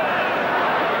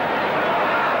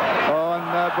 Oh,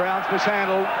 and Brown's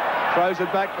mishandled. Throws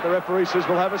it back, but the referee says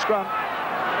we'll have a scrum.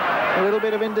 A little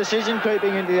bit of indecision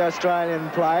creeping into the Australian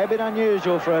play. A bit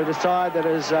unusual for a side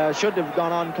that should have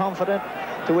gone on confident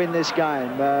to win this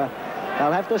game.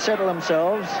 They'll have to settle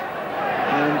themselves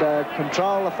and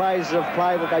control the phases of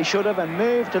play that they should have and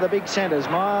move to the big centres,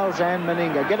 Miles and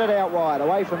Meninga. Get it out wide,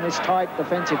 away from this tight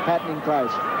defensive pattern in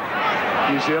close.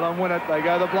 New Zealand win it. They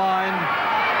go the blind.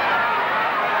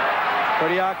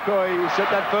 Freddie Akoi set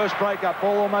that first break up,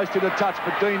 ball almost into touch,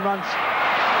 but Dean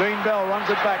Bell runs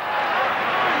it back.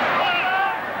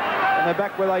 And they're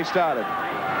back where they started.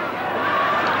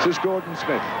 This is Gordon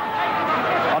Smith.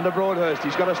 On to Broadhurst.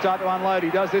 He's got to start to unload. He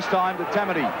does this time to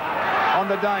Tamati. On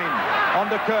to Dane. On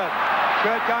to Kurt.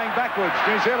 Kurt going backwards.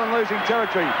 New Zealand losing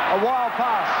territory. A wild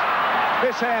pass.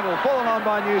 Mishandled. Fallen on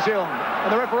by New Zealand. And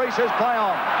the referee says play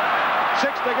on. 6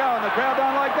 to go, and the crowd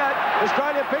don't like that.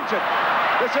 Australia pinch it.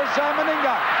 This is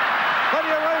Meninga.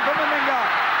 Plenty of room for Meninga.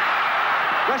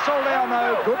 Wrestled down,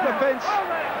 though. Good defence.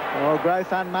 Well,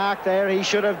 Growth unmarked there. He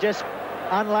should have just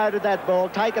unloaded that ball,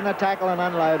 taken the tackle and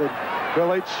unloaded.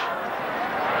 Village.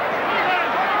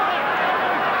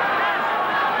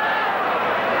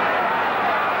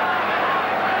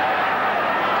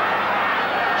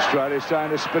 Australia's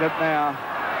trying to spin it now.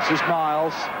 This is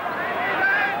Miles.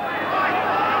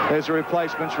 There's the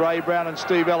replacements, Ray Brown and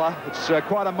Steve Ella. It's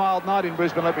quite a mild night in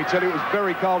Brisbane, let me tell you. It was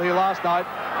very cold here last night,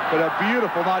 but a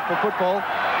beautiful night for football.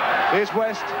 Here's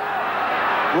West.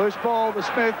 Loose ball to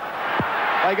Smith.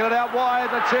 They get it out wide.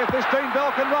 Let's see if this Dean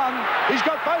Bell can run. He's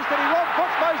got Bosted. He wrong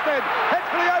puts Bosted. Heads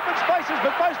for the open spaces,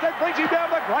 but Bosted brings him down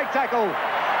with a great tackle.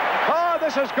 Oh,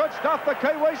 this is good stuff. The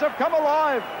Kiwis have come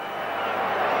alive.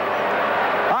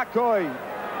 Akoi.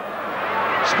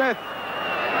 Smith.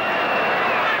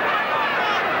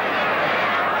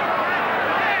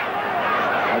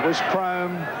 It was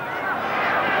Prome.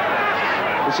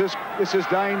 This is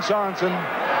Dane Sorensen.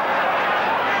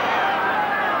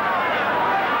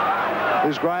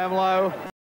 There's Graham Lowe.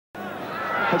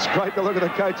 It's great to look at the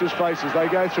coaches' faces. They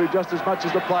go through just as much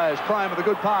as the players. Prome with a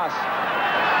good pass.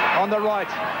 On the right.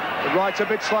 The right's a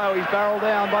bit slow. He's barreled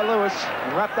down by Lewis.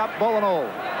 And wrapped up ball and all.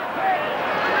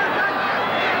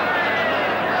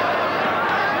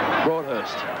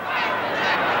 Broadhurst.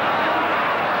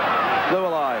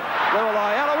 Lualai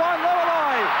out of one.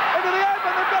 Lualai into the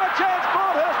open. They've got a chance.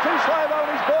 Broadhurst too slow though,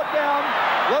 and he's brought down.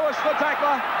 Lewis the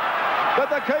tackler. But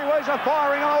the Kiwis are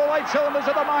firing on all 8 cylinders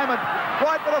at the moment.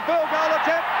 Right for the field goal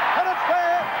attempt, and it's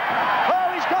there.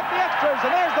 Oh, he's got the extras,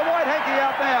 and there's the white hanky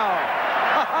out now.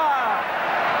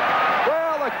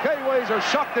 Well, the Kiwis have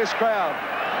shocked this crowd.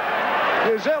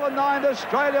 New Zealand 9,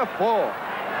 Australia 4.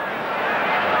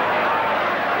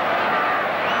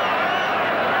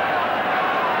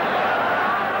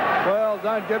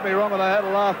 Don't get me wrong, and I had a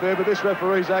laugh there, but this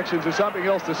referee's actions are something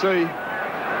else to see.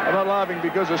 I'm not laughing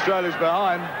because Australia's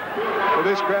behind, but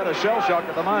this crowd is shell-shocked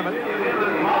at the moment.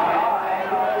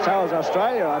 So is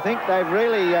Australia. I think they've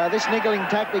really, this niggling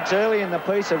tactics early in the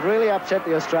piece have really upset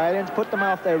the Australians, put them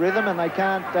off their rhythm, and they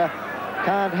can't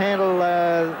handle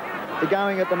the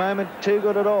going at the moment too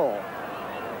good at all.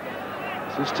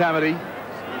 This is Tamati.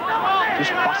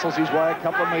 Just bustles his way a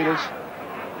couple of metres.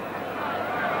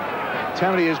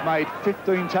 Tamati has made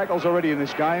 15 tackles already in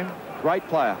this game. Great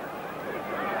player.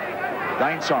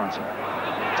 Dane Sorensen.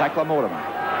 Tackler Mortimer.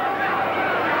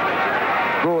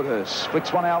 Broadhurst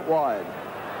flicks one out wide.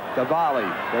 Davali.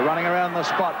 They're running around the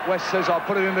spot. West says, I'll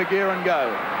put it into gear and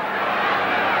go.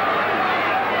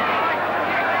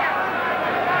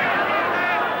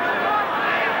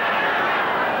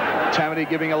 Tamati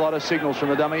giving a lot of signals from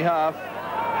the dummy half.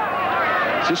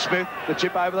 This is Smith. The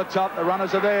chip over the top. The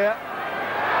runners are there.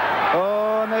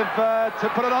 Oh, and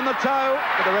they've put it on the toe,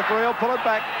 but the referee will pull it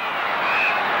back.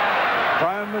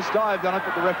 Prome has dived on it,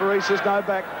 but the referee says no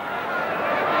back.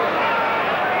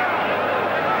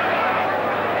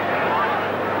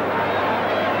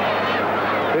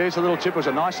 Here's a little chip. It was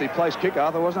a nicely placed kick,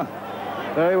 Arthur, wasn't it?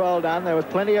 Very well done. There was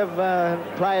plenty of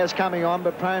players coming on,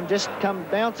 but Prome just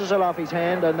bounces it off his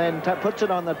hand and then puts it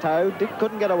on the toe.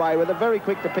 Couldn't get away with it. Very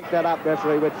quick to pick that up,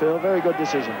 referee Whitfield. Very good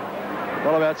decision.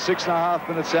 Well, about 6.5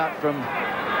 minutes out from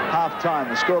half-time.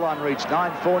 The scoreline reached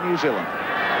 9-4 New Zealand.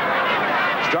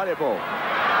 Australia ball.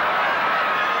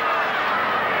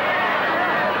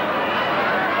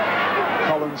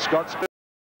 Colin Scott.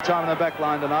 Time in the back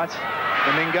line tonight.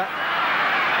 Meninga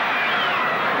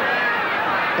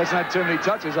hasn't had too many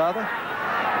touches, are there?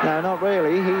 No, not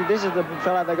really. This is the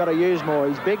fellow they've got to use more.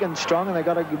 He's big and strong, and they've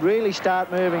got to really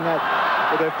start moving that.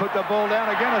 Well, they've put the ball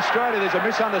down again. Australia, there's a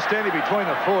misunderstanding between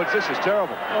the forwards. This is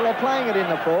terrible. Well, they're playing it in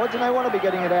the forwards, and they want to be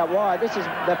getting it out wide. This is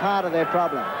the part of their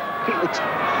problem. It's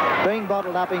being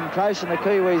bottled up in close, and the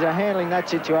Kiwis are handling that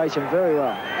situation very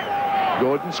well.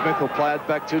 Gordon Smith will play it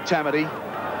back to Tamati.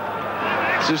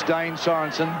 This is Dane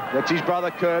Sorensen. That's his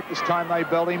brother Kurt. This time they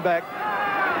belt him back.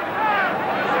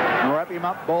 And wrap him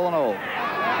up, ball and all.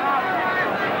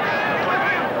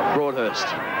 Broadhurst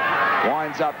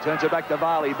winds up, turns it back to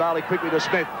Varley. Varley quickly to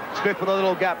Smith. Smith with a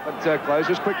little gap, but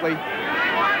closes quickly.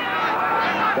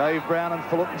 Dave Brown and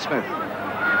Fullerton Smith.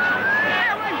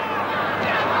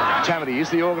 Tamati is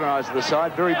the organiser of the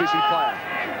side. Very busy player.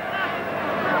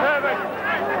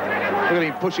 Look at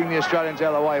him pushing the Australians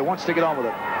out of the way. He wants to get on with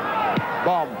it.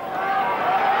 Bomb.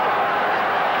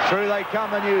 Through they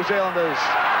come, the New Zealanders.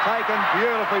 Taken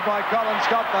beautifully by Colin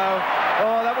Scott, though.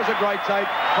 Oh, that was a great tape.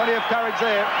 Plenty of courage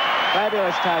there.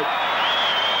 Fabulous tape.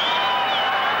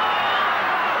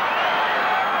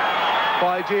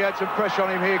 Baiji had some pressure on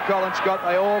him here, Colin Scott.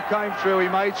 They all came through. He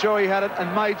made sure he had it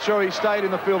and made sure he stayed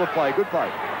in the field of play. Good play.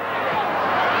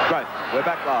 Growth. We're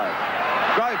back live.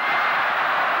 Growth.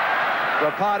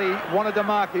 Rapati wanted to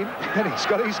mark him, and he's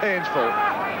got his hands full.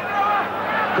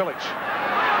 Grillage.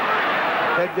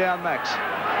 Head down, Max.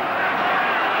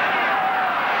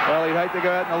 Well, he'd hate to go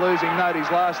out on a losing note.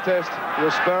 His last test. He'll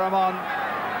spur him on.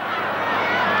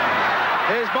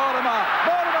 Here's Mortimer.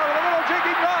 Mortimer with a little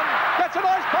jigging run. Gets a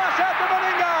nice pass out to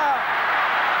Meninga.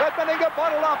 But Meninga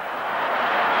bottled up.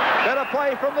 Better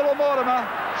play from little Mortimer,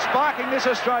 sparking this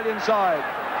Australian side.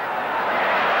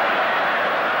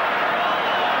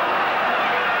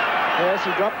 Yes,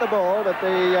 he dropped the ball, but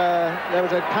there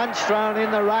was a punch thrown in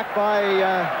the ruck by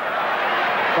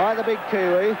the big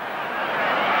Kiwi.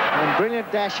 And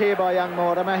brilliant dash here by young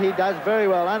Mortimer. He does very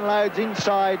well. Unloads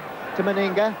inside to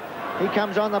Meninga. He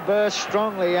comes on the burst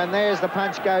strongly, and there's the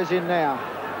punch goes in now.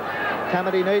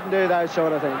 Tamati needn't do those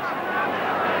sort of things.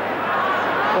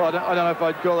 Well, I don't know if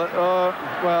I'd call it...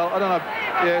 well, I don't know.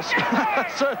 Yes,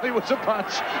 it certainly was a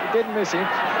punch. He didn't miss him.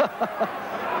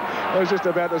 I was just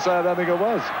about to say I don't think it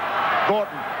was.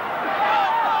 Borton.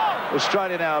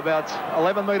 Australia now about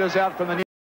 11 metres out from the new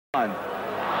line.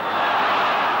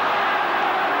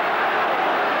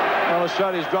 Well,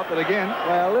 Australia's dropped it again.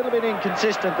 Well, a little bit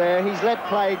inconsistent there. He's let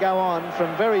play go on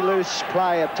from very loose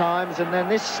play at times, and then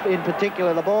this in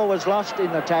particular, the ball was lost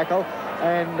in the tackle,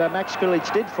 and Max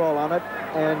Grillage did fall on it,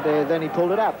 and then he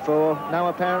pulled it up for no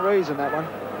apparent reason, that one.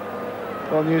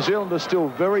 Well, New Zealand are still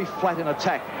very flat in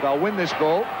attack. They'll win this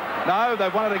ball. No,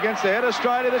 they've won it against their head.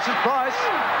 Australia, this is Price,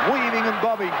 weaving and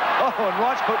bobbing. Oh, and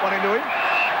Wright's put one into him.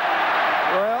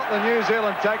 Well, the New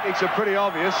Zealand tactics are pretty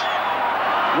obvious.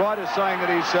 Wright is saying that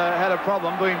he's had a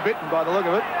problem being bitten by the look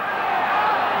of it.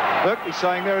 Berkeley's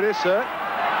saying, there it is, sir.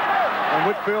 And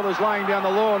Whitfield is laying down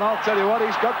the law, and I'll tell you what,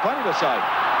 he's got plenty to say.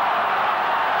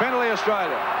 Penalty,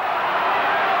 Australia.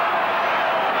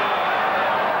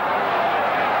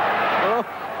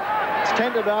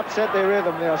 Tended to upset their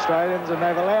rhythm, the Australians, and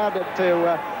they've allowed it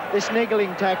to this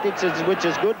niggling tactics, which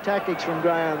is good tactics from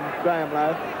Graham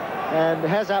Lowe, and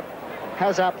has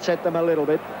upset them a little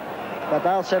bit, but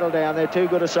they'll settle down. They're too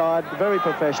good a side, very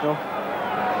professional.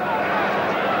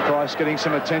 Price getting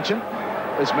some attention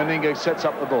as Meninga sets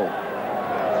up the ball.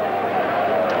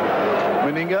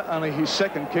 Meninga, only his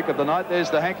second kick of the night.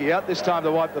 There's the hanky out, this time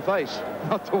to wipe the face,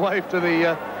 not to wave to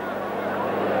the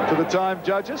time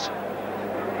judges.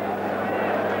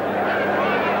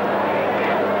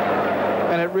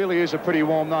 And it really is a pretty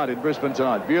warm night in Brisbane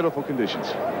tonight. Beautiful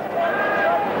conditions.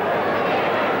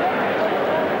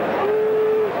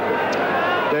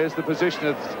 There's the position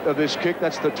of this kick.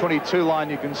 That's the 22 line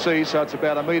you can see. So it's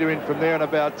about a metre in from there and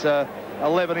about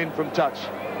 11 in from touch.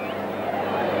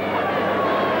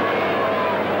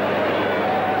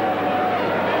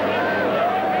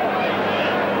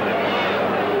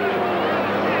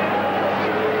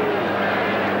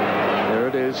 There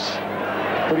it is.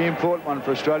 Pretty important one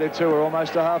for Australia too. We're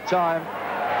almost to half-time.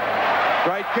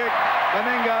 Great kick.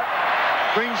 Meninga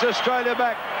brings Australia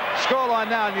back. Scoreline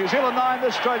now, New Zealand 9,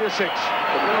 Australia 6.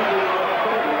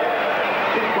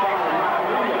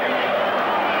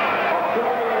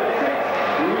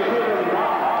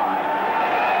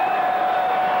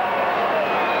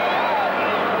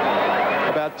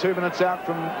 About 2 minutes out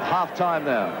from half-time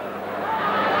now.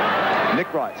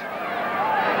 Nick Wright.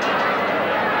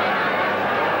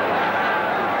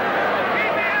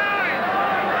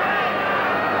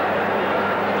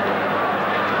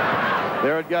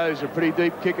 There it goes. A pretty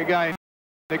deep kick again.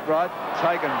 Nick Wright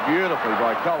taken beautifully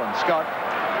by Colin Scott.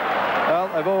 Well,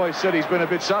 they've always said he's been a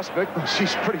bit suspect, but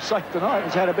she's pretty safe tonight.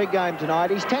 He's had a big game tonight.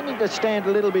 He's tending to stand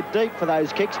a little bit deep for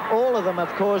those kicks. All of them have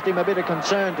caused him a bit of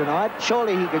concern tonight.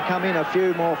 Surely he could come in a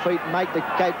few more feet and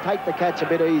take the catch a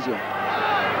bit easier.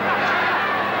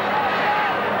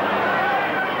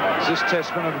 This is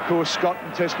Testman, and of course Scott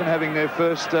and Testman having their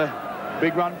first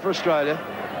big run for Australia.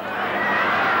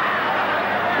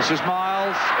 This is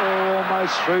Miles,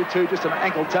 almost through to just an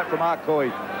ankle tap from Arcoy.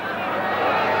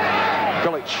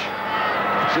 Gullich.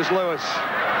 This is Lewis.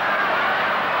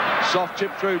 Soft chip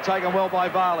through, taken well by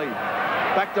Varley.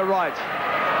 Back to Wright.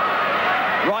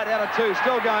 Wright out of 2,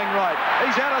 still going right.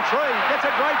 He's out of 3, gets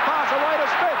a great pass away to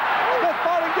Smith. Smith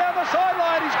bowling down the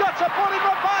sideline. He's got support in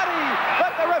Rapati,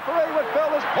 but the referee with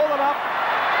Phil has pulled him up.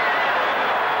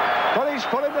 But he's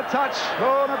put him to touch.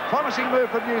 Oh, and a promising move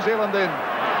from New Zealand then.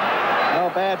 Oh,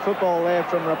 bad football there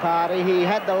from Rapati. He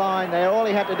had the line there. All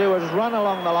he had to do was run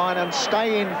along the line and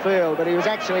stay in field, but he was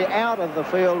actually out of the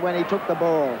field when he took the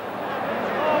ball.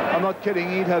 I'm not kidding.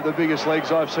 He'd have the biggest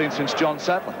legs I've seen since John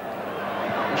Sattler.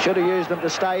 He should have used them to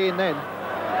stay in then.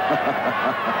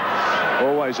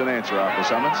 Always an answer after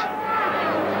summons.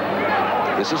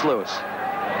 This is Lewis.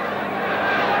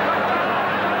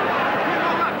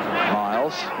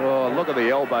 Miles. Oh, look at the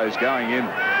elbows going in.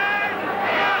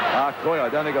 Arcoy, I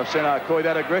don't think I've seen Arcoy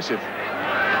that aggressive.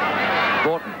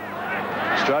 Borton.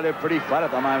 Australia pretty flat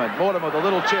at the moment. Mortimer with a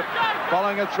little chip.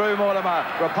 Following it through Mortimer.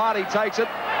 Rapati takes it,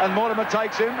 and Mortimer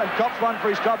takes him, and cops one for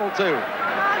his trouble too.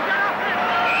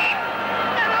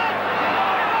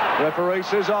 Referee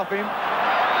says off him.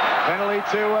 Penalty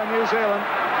to New Zealand,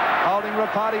 holding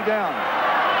Rapati down.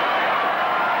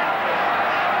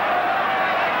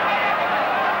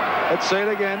 Let's see it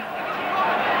again.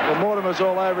 Well, Mortimer's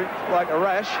all over it like a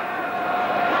rash.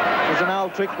 There's an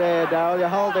old trick there, Darryl. You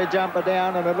hold their jumper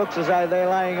down and it looks as though they're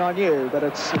laying on you, but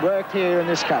it's worked here in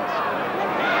this case.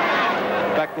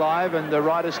 Back live, and the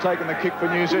Wright has taken the kick for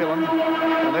New Zealand.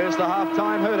 And there's the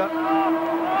half-time hooter.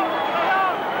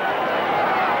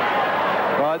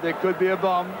 Right, there could be a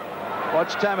bomb.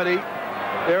 Watch Tamati.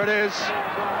 There it is.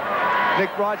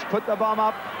 Nick Wright's put the bomb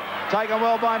up. Taken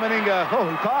well by Meninga. Oh,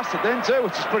 he passed it then too,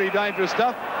 which is pretty dangerous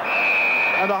stuff.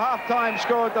 And the half-time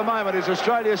score at the moment is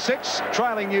Australia 6,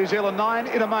 trailing New Zealand 9.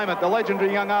 In a moment, the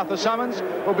legendary young Arthur Summons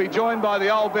will be joined by the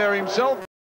old bear himself,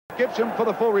 Gibson, for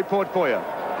the full report for you.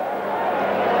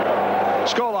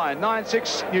 Scoreline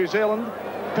 9-6 New Zealand.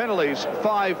 Penalties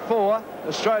 5-4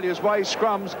 Australia's way.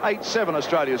 Scrums 8-7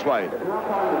 Australia's way.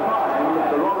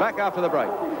 Back after the break.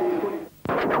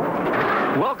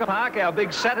 Welcome, Park, our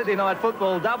big Saturday night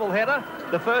football doubleheader.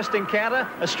 The first encounter,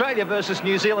 Australia versus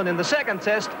New Zealand in the second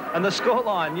test, and the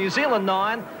scoreline, New Zealand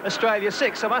 9, Australia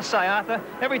 6. I must say, Arthur,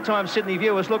 every time Sydney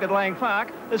viewers look at Lang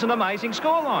Park, there's an amazing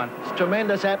scoreline. It's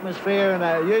tremendous atmosphere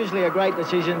and usually a great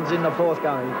decisions in the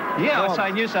forthcoming. Yeah, I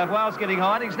say New South Wales getting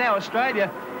hidings. Now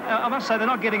Australia, I must say they're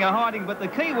not getting a hiding, but the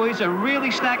Kiwis are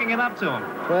really stacking it up to them.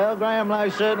 Well, Graham Lowe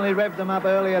certainly revved them up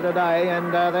earlier today,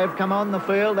 and they've come on the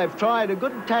field. They've tried a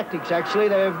good tactics, actually.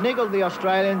 They've niggled the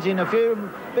Australians in a few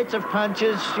bits of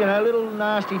punches, you know, little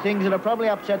nasty things that have probably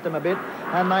upset them a bit,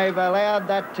 and they've allowed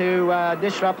that to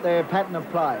disrupt their pattern of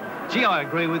play. Gee, I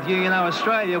agree with you. You know,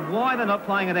 Australia, why they're not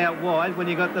playing it out wide when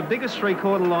you've got the biggest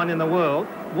three-quarter line in the world,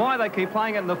 why they keep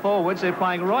playing it in the forwards, they're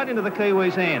playing right into the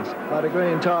Kiwis' hands. I'd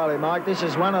agree entirely, Mike. This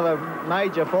is one of the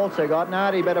major faults they got.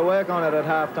 Nardi better work on it at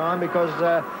half-time because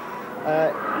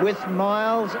with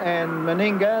Miles and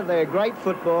Meninga, they're great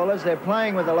footballers. They're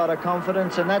playing with a lot of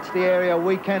confidence, and that's the area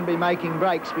we can be making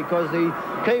breaks because the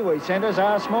Kiwi centres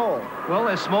are small. Well,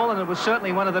 they're small, and it was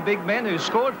certainly one of the big men who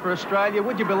scored for Australia.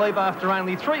 Would you believe, after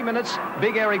only 3 minutes,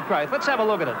 big Eric Grothe. Let's have a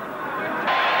look at it.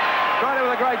 Grothe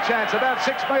with a great chance, about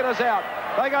 6 metres out.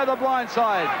 They go the blind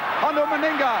side. Onto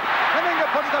Meninga. Meninga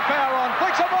puts the power on,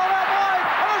 flicks the ball out wide,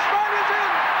 and Australia's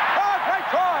in. Oh, great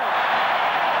try.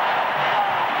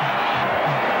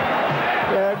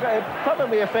 Yeah,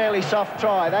 probably a fairly soft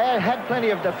try. They had plenty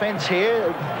of defence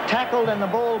here. Tackled, and the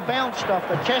ball bounced off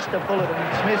the chest of Fullerton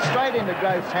Smith straight into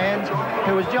Groth's hands,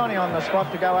 who was Johnny on the spot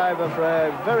to go over for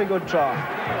a very good try.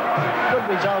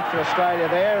 Good result for Australia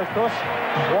there, of course.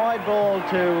 Wide ball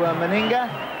to Meninga.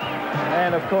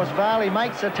 And, of course, Varley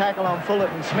makes the tackle on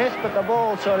Fullerton Smith, but the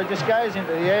ball sort of just goes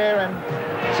into the air,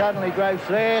 and suddenly Groth's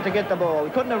there to get the ball.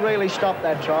 He couldn't have really stopped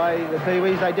that try, the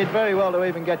Kiwis. They did very well to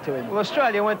even get to him. Well,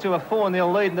 Australia went to a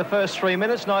 4-0 lead in the first 3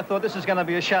 minutes, and I thought this is going to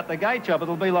be a shut-the-gate job.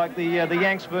 It'll be like the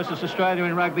Yanks versus Australia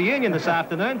in rugby union this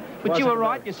afternoon. But you were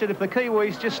right. You said if the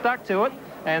Kiwis just stuck to it,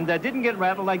 and didn't get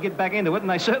rattled. They get back into it, and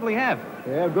they certainly have.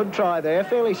 Yeah, good try there.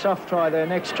 Fairly soft try their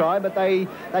next try, but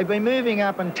they've been moving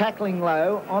up and tackling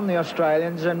low on the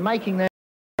Australians and making them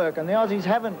work, and the Aussies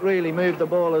haven't really moved the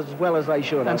ball as well as they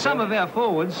should. And some of our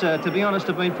forwards, to be honest,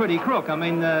 have been pretty crook. I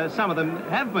mean, some of them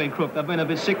have been crook. They've been a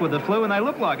bit sick with the flu, and they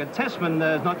look like it. Tessman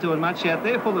is not doing much out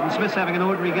there. Fullerton Smith's having an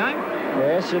ordinary game.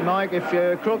 Yes, and Mike, if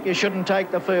you're crook, you shouldn't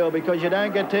take the field because you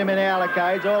don't get too many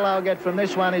allocates. All they'll get from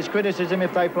this one is criticism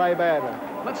if they play badly.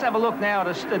 Let's have a look now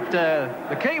at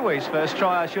the Kiwis' first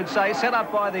try, I should say, set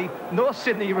up by the North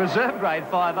Sydney reserve grade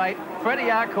 5'8", Freddie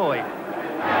Arcoy.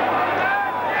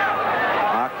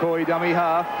 Arcoy dummy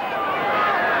half.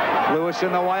 Lewis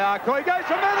in the way. Arcoy goes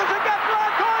from there. There's a gap for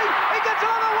Arcoy. He gets it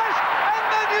on the west, and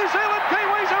the New Zealand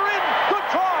Kiwis are in. Good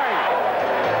try.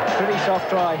 Pretty soft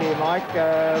try here, Mike.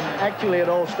 Actually, it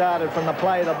all started from the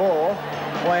play of the ball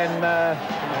when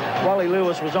Wally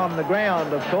Lewis was on the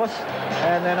ground, of course,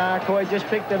 and then Arcoy just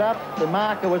picked it up. The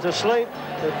marker was asleep.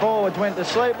 The forwards went to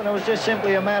sleep, and it was just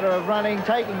simply a matter of running,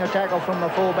 taking the tackle from the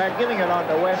fullback, giving it on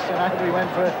to West, and Avery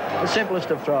went for the simplest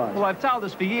of tries. Well, I've told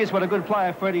us for years what a good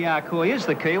player Freddie Arcoy is,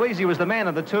 the Kiwis. He was the man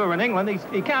of the tour in England.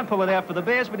 He can't pull it out for the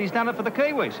Bears, but he's done it for the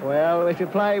Kiwis. Well, if you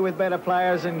play with better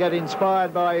players and get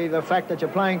inspired by the fact that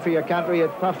you're playing for your country, it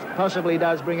possibly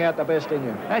does bring out the best in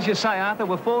you. As you say, Arthur,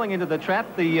 we're falling into the trap.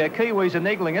 The Kiwis are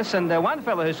niggling us, and one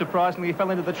fellow who surprisingly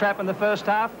fell into the trap in the first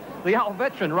half, the old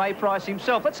veteran, Ray Price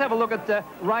himself. Let's have a look at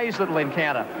Ray's little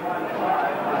encounter.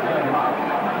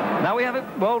 Now we have it.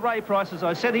 Well, Ray Price, as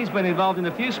I said, he's been involved in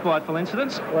a few spiteful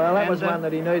incidents. Well, that was one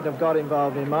that he needn't have got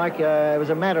involved in, Mike. It was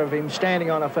a matter of him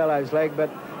standing on a fellow's leg, but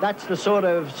that's the sort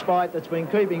of spite that's been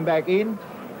creeping back in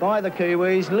by the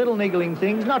Kiwis. Little niggling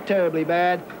things, not terribly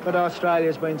bad, but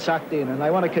Australia's been sucked in, and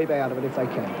they want to keep out of it if they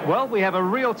can. Well, we have a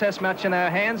real test match in our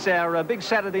hands, our big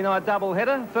Saturday night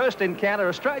doubleheader. First encounter,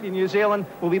 Australia-New Zealand.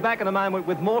 We'll be back in a moment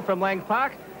with more from Lang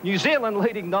Park. New Zealand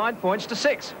leading 9 points to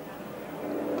 6.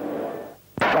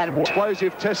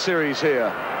 Explosive test series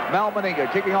here. Mal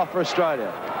Meninga kicking off for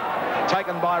Australia.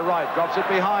 Taken by Wright, drops it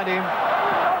behind him.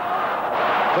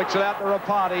 Flicks it out to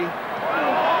Rapati.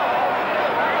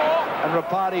 And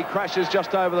Rapati crashes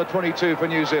just over the 22 for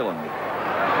New Zealand.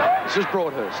 This is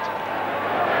Broadhurst.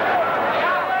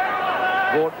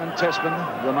 Vorton and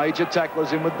Tessman, the major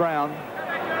tacklers, in with Brown.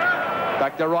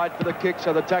 Back to Wright for the kick,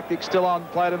 so the tactic's still on,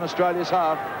 played in Australia's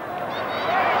half.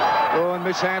 Oh, and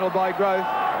mishandled by Grove.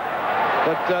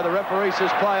 But the referee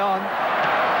says play on.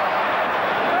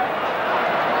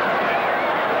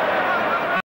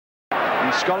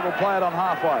 And Scott will play it on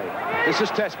halfway. This is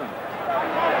Tessman.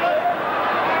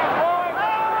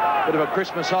 Bit of a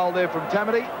Christmas hole there from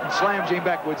Tamati, and slams him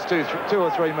backwards 2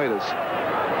 or 3 metres.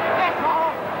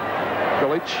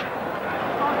 Grillage.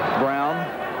 Brown.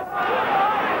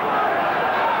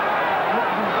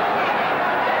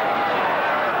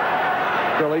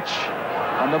 Grillage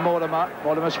on the Mortimer.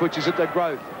 Mortimer switches it to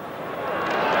Grove.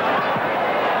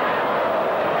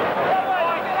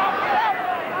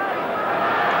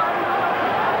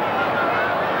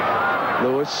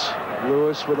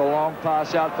 Lewis with a long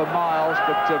pass out for Miles,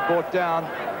 but brought down.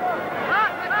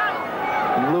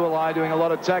 And Lualai doing a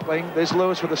lot of tackling. There's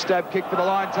Lewis with a stab kick for the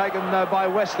line, taken by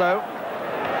West, though.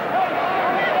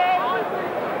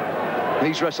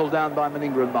 He's wrestled down by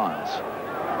Meninga and Miles.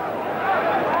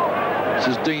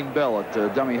 This is Dean Bell at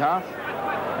dummy half.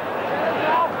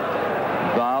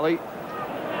 Barley.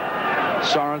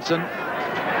 Sorensen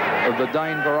of the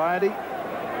Dane variety.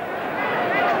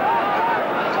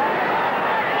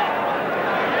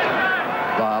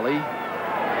 Barley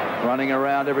running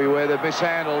around everywhere. They're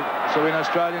mishandled. So in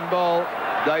Australian ball,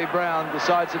 Dave Brown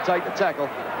decides to take the tackle.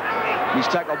 He's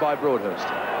tackled by Broadhurst.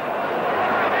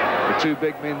 The two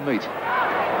big men meet.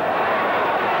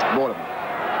 Mortimer.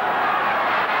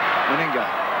 Meninga.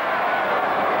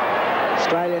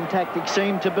 Australian tactics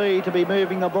seem to be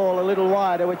moving the ball a little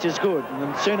wider, which is good. And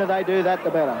the sooner they do that, the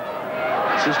better.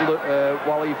 This is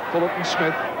Wally Fullerton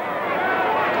Smith.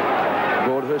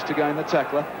 Broadhurst again, the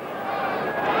tackler.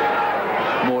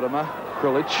 Mortimer,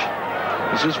 Krillage.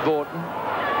 This is Vorton.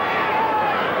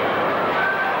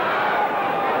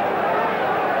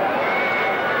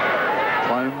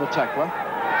 Clone, the tackler.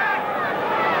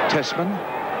 Tessman.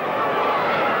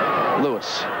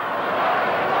 Lewis.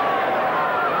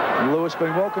 And Lewis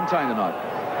been well contained tonight.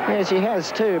 Yes, he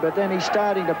has too, but then he's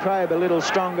starting to probe a little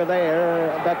stronger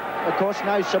there. But, of course,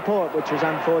 no support, which was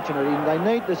unfortunate. They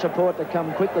need the support to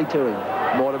come quickly to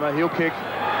him. Mortimer, he'll kick.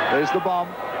 There's the bomb.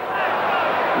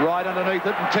 Right underneath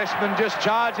it, and Tessman just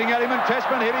charging at him, and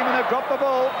Tessman hit him, and they've dropped the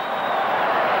ball.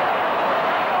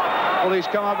 Well, he's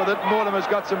come up with it. Mortimer's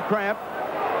got some cramp,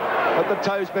 but the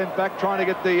toes bent back, trying to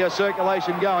get the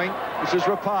circulation going. This is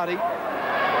Rapati.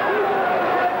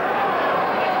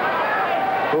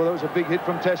 Oh, that was a big hit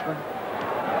from Tessman.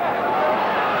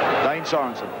 Dane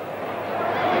Sorensen.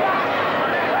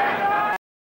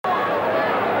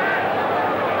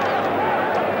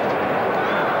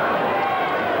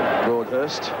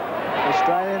 Broadhurst.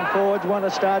 Australian forwards want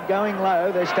to start going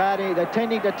low. They're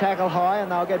tending to tackle high,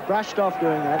 and they'll get brushed off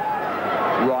doing that.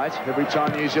 Right, every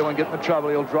time New Zealand get in the trouble,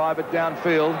 he'll drive it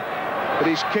downfield. But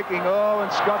he's kicking. Oh,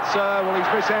 and Scott's, well, he's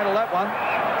mishandled that one.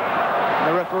 And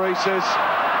the referee says,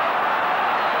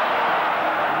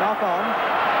 knock on.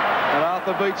 And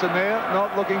Arthur Beetson there,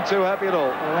 not looking too happy at all.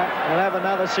 We'll have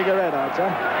another cigarette, I'd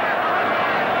say.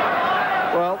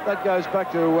 Well, that goes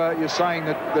back to you're saying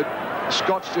that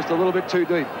Scott's just a little bit too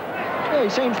deep. Yeah, he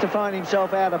seems to find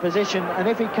himself out of position, and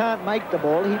if he can't make the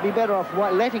ball, he'd be better off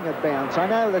letting it bounce. I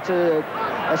know that's a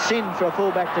sin for a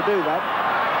fullback to do that.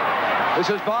 This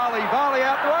is Varley. Varley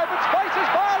out the open spaces.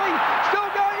 Varley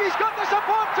still going. He's got the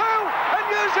support too. And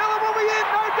New Zealand will be in,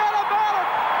 no doubt about it.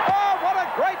 Oh, what a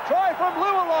great try from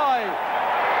Lualai.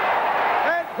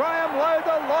 And Graham Lowe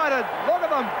delighted. Look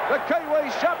at them. The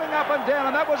Kiwis shoving up and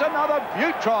down, and that was another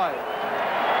beaut try.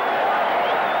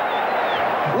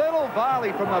 Little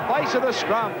Varley from the base of the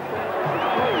scrum.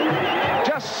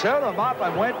 Just set him up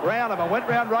and went round him and went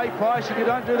round Ray Price, and you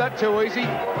don't do that too easy.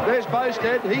 There's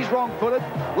Bowstead. He's wrong-footed.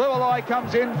 Lualai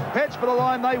comes in, heads for the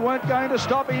line. They weren't going to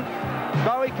stop him.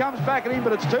 Bowie comes back at him,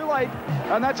 but it's too late.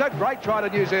 And that's a great try to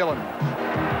New Zealand.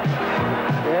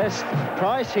 Yes,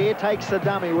 Price here takes the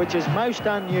dummy, which is most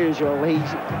unusual.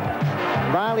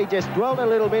 Varley just dwelled a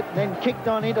little bit and then kicked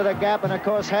on into the gap, and of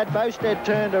course had Bowstead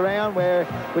turned around,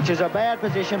 which is a bad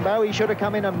position. Bowie should have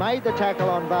come in and made the tackle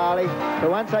on Varley, but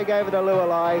once they gave it to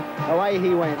Lualai, away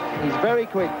he went. He's very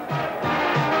quick.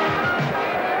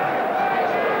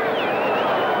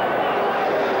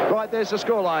 Right, there's the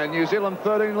scoreline. New Zealand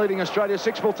 13 leading Australia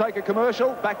 6. We'll take a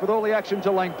commercial. Back with all the action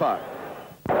to Lang Park.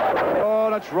 Oh,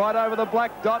 and it's right over the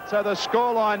black dot, so the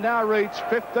scoreline now reads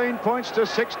 15 points to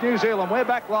 6 New Zealand. We're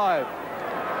back live.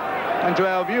 And to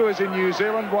our viewers in New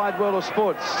Zealand, Wide World of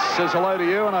Sports says hello to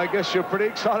you, and I guess you're pretty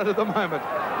excited at the moment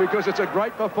because it's a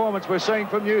great performance we're seeing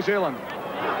from New Zealand.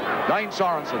 Dane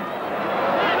Sorensen.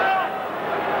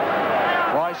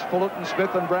 Rice, Fullerton,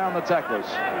 Smith and Brown, the tacklers.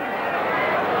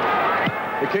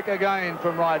 The kick again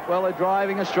from right. Well, they're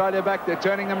driving Australia back. They're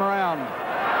turning them around.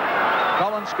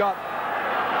 Colin Scott.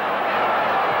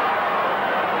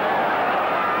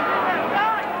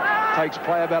 Takes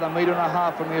play about 1.5 meters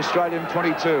from the Australian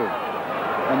 22.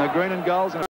 And the green and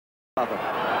golds.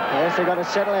 Yes, they've got to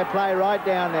settle their play right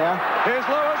down there. Here's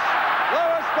Lewis.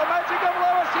 Lewis, the magic of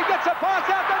Lewis. He gets a pass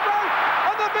out to Grant.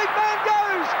 And the big man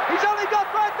goes. He's only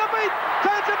got Grant to beat.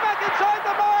 Turns it back inside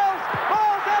the Miles.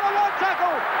 Miles out of one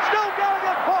tackle. Still going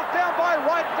and fought down by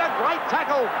Wright. It's a great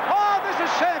tackle. Oh, this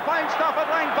is champagne stuff at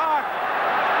Lang Park.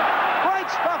 Great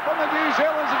stuff from the New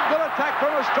Zealanders and good attack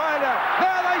from Australia.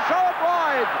 Now they throw it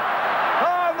wide.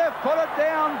 Oh, they've put it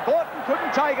down. Borton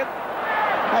couldn't take it.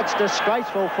 That's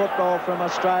disgraceful football from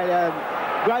Australia.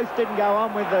 Growth didn't go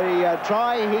on with the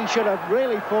try. He should have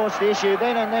really forced the issue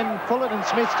then, and then Fullerton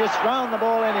Smith's just thrown the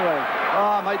ball anyway.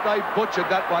 Oh, mate, they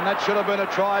butchered that one. That should have been a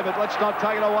try, but let's not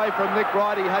take it away from Nick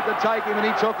Wright. He had to take him, and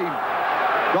he took him.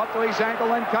 Got to his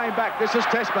ankle, then came back. This is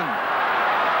Tessman.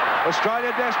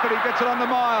 Australia desperate. He gets it on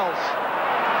the Miles.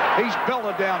 He's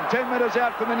belted down 10 metres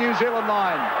out from the New Zealand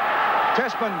line.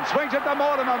 Tessman swings it to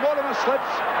Mortimer. Mortimer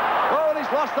slips. Oh, and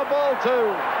he's lost the ball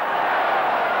too.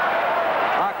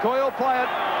 Arcoy will play it.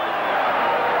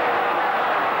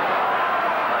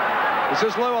 This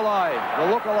is Lualai, the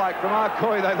look-alike from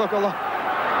Arcoy. They look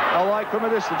alike from a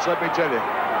distance, let me tell you.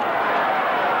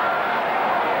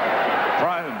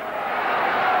 Brown.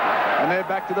 And they're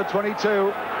back to the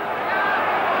 22.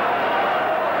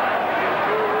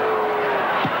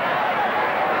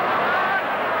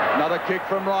 Another kick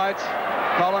from Wright.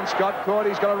 Colin Scott caught.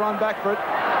 He's got to run back for it.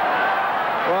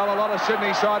 Well, a lot of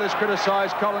Sydney siders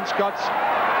criticised Colin Scott's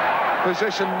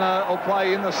position or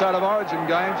play in the State of Origin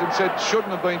games and said shouldn't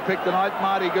have been picked tonight.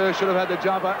 Marty Gurr should have had the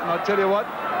jumper. And I tell you what,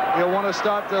 he'll want to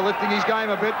start lifting his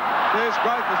game a bit. There's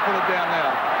Growth has put it down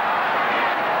now.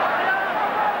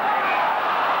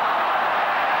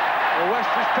 Well, West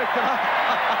has picked it up.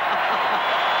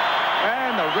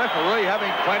 And the referee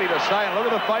having plenty to say. And look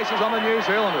at the faces on the New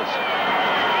Zealanders.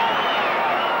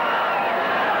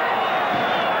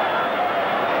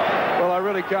 Well, I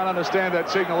really can't understand that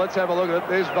signal. Let's have a look at it.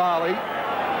 There's Varley.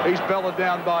 He's belted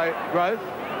down by Growth.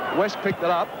 West picked it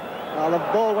up. Well, the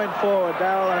ball went forward,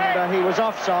 Darryl, and he was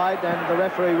offside, and the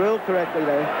referee ruled correctly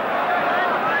there.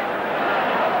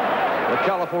 The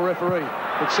colourful referee.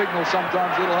 But signals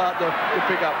sometimes a little hard to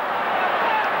pick up.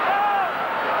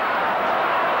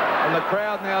 And the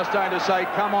crowd now starting to say,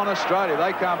 come on, Australia.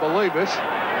 They can't believe this. It's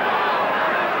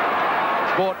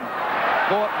Borton.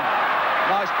 Borton.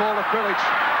 Nice ball to Krilic.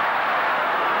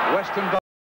 Western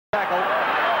tackle.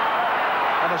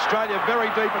 And Australia very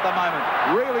deep at the moment.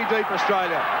 Really deep,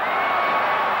 Australia.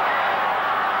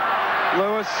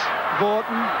 Lewis,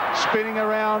 Borton, spinning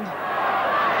around.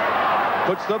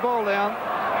 Puts the ball down.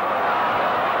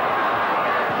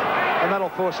 And that'll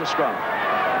force a scrum.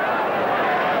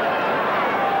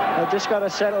 They've just got to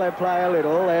settle their play a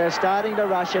little. They're starting to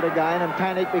rush it again and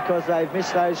panic because they've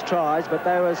missed those tries, but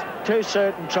there was 2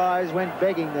 certain tries went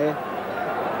begging there.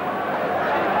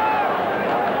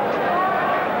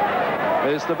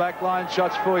 There's the back line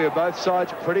shots for you. Both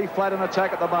sides pretty flat in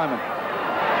attack at the moment.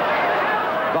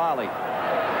 Varley.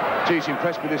 Geez,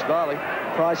 impressed with this Varley.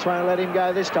 Price won't let him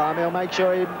go this time. He'll make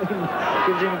sure he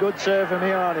gives him a good serve from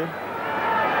here on in.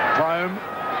 Prome.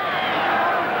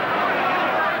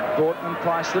 Borton and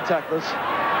Price, the tacklers.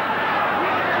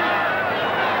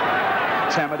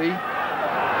 Tamati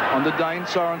on to Dane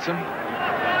Sorensen.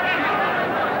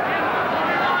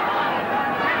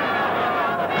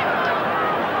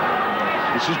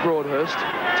 This is Broadhurst.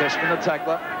 Tessman, the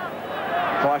tackler.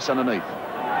 Price underneath.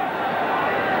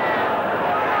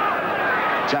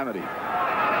 Tamati.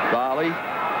 Varley.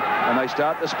 And they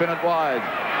start to spin it wide.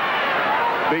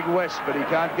 Big West, but he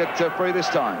can't get free this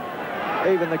time.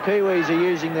 Even the Kiwis are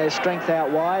using their strength out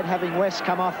wide, having West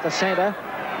come off the centre,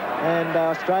 and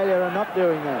Australia are not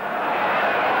doing that.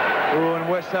 Oh, and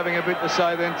West having a bit to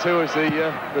say then too as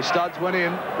the studs went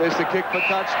in. There's the kick for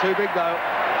touch, too big though.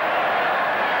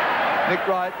 Nick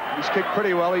Wright, he's kicked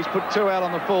pretty well. He's put 2 out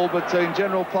on the full, but in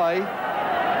general play.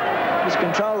 He's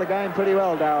controlled the game pretty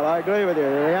well, Darryl. I agree with you.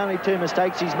 The only 2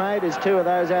 mistakes he's made is 2 of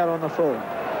those out on the full.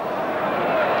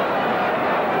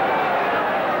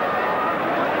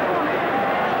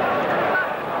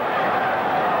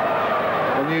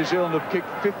 New Zealand have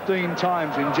kicked 15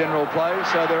 times in general play,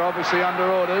 so they're obviously under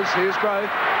orders. Here's Grove.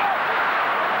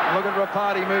 Look at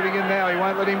Rapati moving in now. He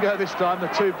won't let him go this time. The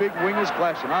 2 big wingers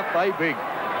clashing. Aren't they big?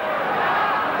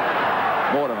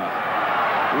 Mortimer.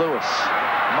 Lewis.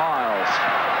 Miles.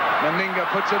 Meninga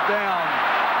puts it down.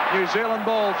 New Zealand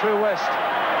ball through West.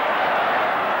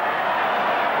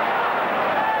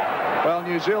 Well,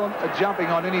 New Zealand are jumping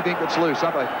on anything that's loose,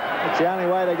 aren't they? It's the only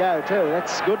way to go, too.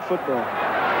 That's good football.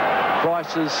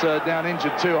 Price is down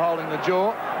injured too, holding the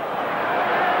jaw.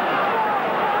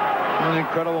 An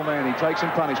incredible man. He takes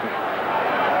some punishment.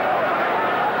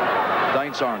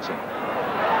 Dane Sorensen.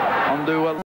 On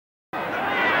to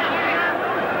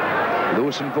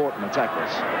Lewis and Borton, the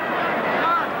tacklers.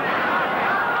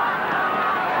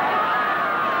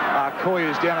 Coy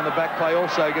is down in the back play,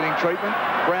 also getting treatment.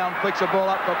 Brown flicks a ball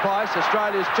up for Price.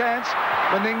 Australia's chance.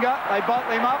 Meninga, they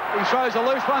bottle him up. He throws a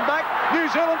loose one back. New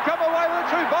Zealand come away with it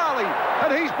through Varley,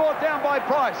 and he's brought down by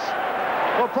Price.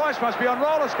 Well, Price must be on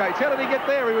roller skates. How did he get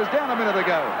there? He was down a minute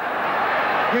ago.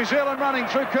 New Zealand running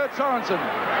through Kurt Sorensen.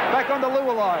 Back on to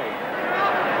Lualai.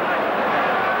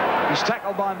 He's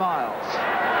tackled by Miles.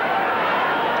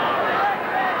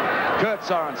 Kurt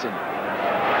Sorensen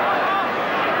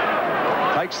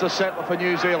takes the settler for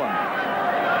New Zealand.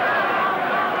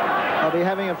 I'll be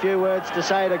having a few words to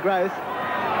say to Growth.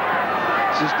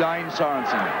 This is Dane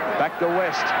Sorensen. Back to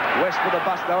West. West with a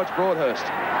bust. No, it's Broadhurst.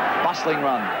 Bustling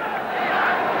run.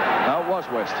 No, it was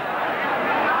West.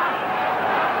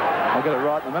 I'll get it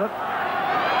right in a minute.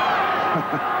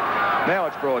 Now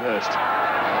it's Broadhurst.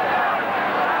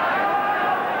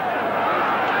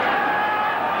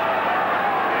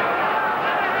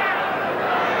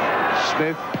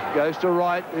 Smith goes to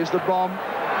right. There's the bomb.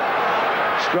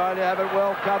 Australia have it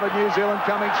well covered. New Zealand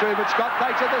coming through, but Scott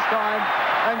takes it this time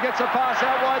and gets a pass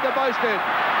out wide to Boasted.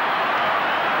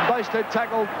 Boasted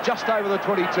tackled just over the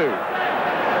 22.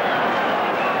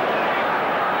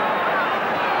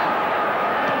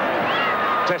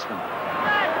 Tessman.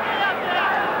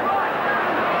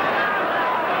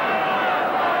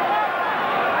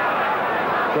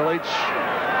 Krilic.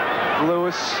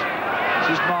 Lewis. This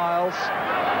is Miles.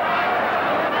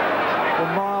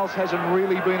 Well, Miles hasn't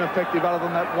really been effective other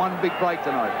than that one big break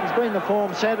tonight. He's been the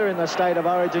form centre in the State of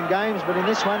Origin games, but in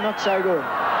this one, not so good.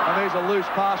 And there's a loose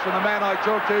pass from the man I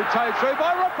talked to, towed through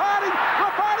by Rapati.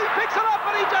 Rapati picks it up,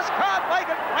 but he just can't make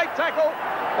it. Great tackle.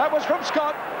 That was from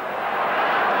Scott.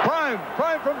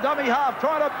 Prome from dummy half,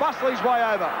 trying to bustle his way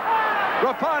over.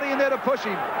 Rapati in there to push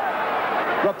him.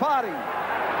 Rapati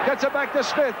gets it back to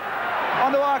Smith.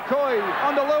 Onto Arcoy,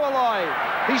 onto Lualai.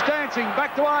 He's dancing,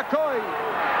 back to Arcoy.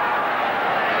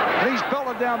 And he's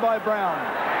belted down by Brown.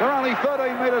 They're only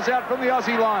 13 metres out from the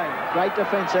Aussie line. Great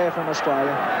defence there from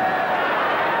Australia.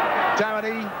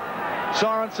 Tamati,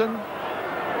 Sorensen.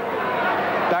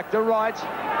 Back to right.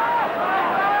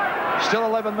 Still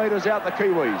 11 metres out, the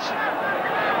Kiwis.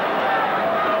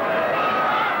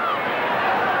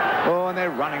 Oh, and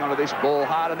they're running onto this ball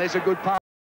hard, and there's a good pass.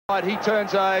 He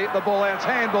turns the ball out. It's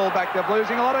handball back. They're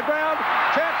losing a lot of ground.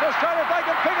 Chance for Australia if they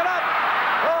can pick it up.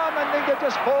 Oh, Meninga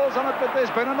just falls on it, but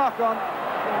there's been a knock on.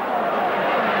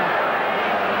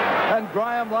 And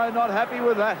Graham Lowe not happy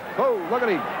with that. Oh, look at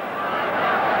him.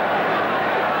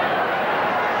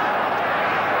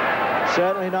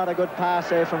 Certainly not a good pass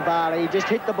there from Varley. He just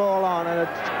hit the ball on, and it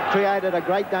created a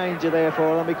great danger there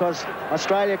for them, because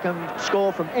Australia can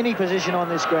score from any position on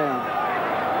this ground.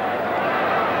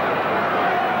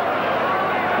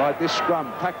 Right, this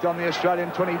scrum packed on the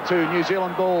Australian 22. New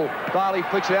Zealand ball. Varley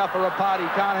flicks it out for Rapati.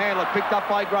 Can't handle it. Picked up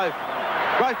by Growth.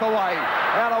 Growth away.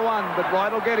 Out of one, but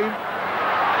Wright will get him.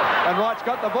 And Wright's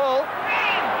got the ball.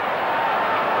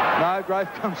 No,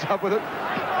 Growth comes up with it.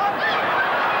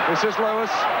 This is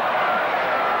Lewis.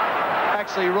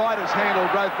 Actually, Wright has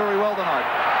handled Growth very well tonight.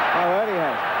 Oh, well, he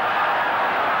has.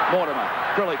 Mortimer,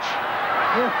 Krilic.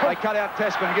 They cut out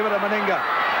Tessman, give it to Meninga.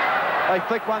 They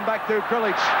flick one back to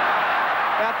Krilic.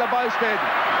 Out to Bowstead.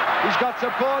 He's got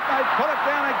support. They put it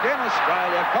down again,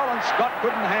 Australia. Colin Scott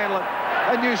couldn't handle it.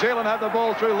 And New Zealand have the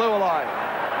ball through Lualai.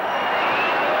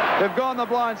 They've gone the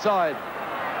blind side.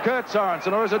 Kurt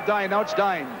Sorensen, or is it Dane? No, it's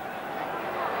Dane.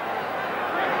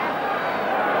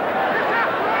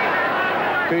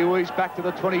 Kiwis back to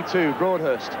the 22,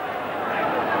 Broadhurst.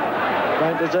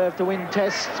 Don't deserve to win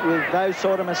tests with those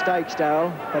sort of mistakes,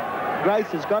 Darryl. But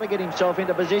Growth has got to get himself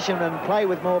into position and play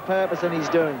with more purpose than he's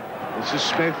doing. This is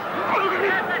Smith.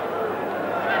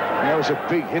 That was a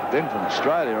big hit then from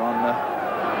Australia on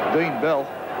Dean Bell.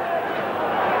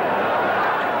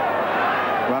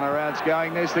 Runaround's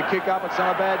going. There's the kick up. It's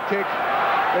not a bad kick.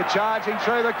 They're charging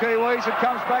through the Kiwis. It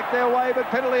comes back their way, but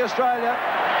penalty Australia.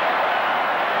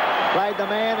 Played the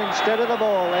man instead of the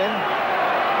ball then.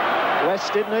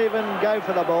 West didn't even go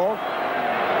for the ball.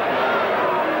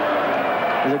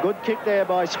 There's a good kick there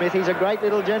by Smith. He's a great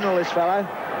little general, this fellow.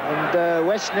 And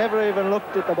West never even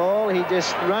looked at the ball. He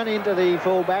just ran into the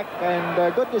full-back,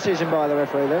 and good decision by the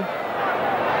referee there.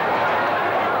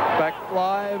 Back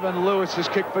live, and Lewis has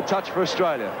kicked for touch for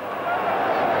Australia.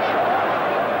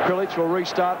 Krilic will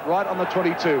restart right on the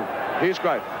 22. Here's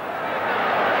Growth.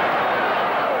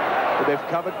 But they've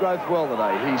covered Growth well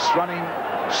today. He's running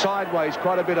sideways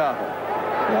quite a bit, Arthur.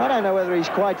 Yeah, I don't know whether he's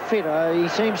quite fit. He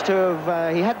seems to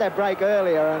have... he had that break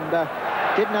earlier and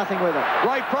did nothing with it.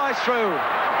 Ray Price through.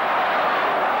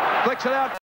 Flicks it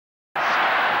out.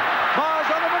 Miles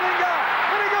on the Meninga.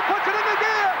 Meninga puts it into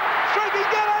gear. Streaking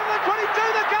down over the 22.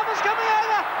 The cover's coming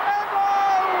over.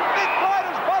 And Nick Wright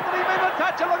has bothered him in the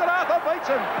touch. And look at Arthur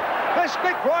beats him. This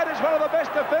Nick Wright is one of the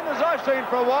best defenders I've seen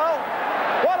for a while.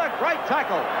 What a great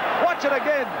tackle. Watch it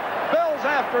again. Bell's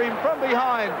after him from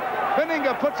behind.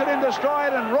 Meninga puts it into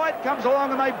stride, and Wright comes along,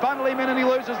 and they bundle him in, and he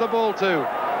loses the ball too.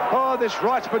 Oh, this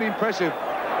Wright's been impressive.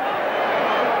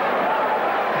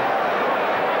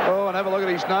 Oh, and have a look at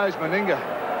his nose, Meninga.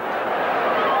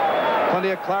 Plenty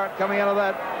of claret coming out of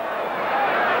that.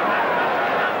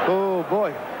 Oh,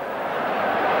 boy.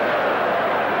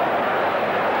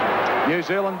 New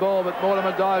Zealand ball, but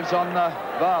Mortimer dives on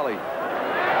Varley.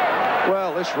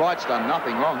 Well, this Wright's done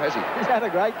nothing wrong, has he? He's had a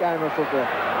great game of football.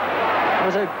 It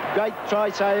was a great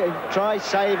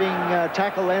try-saving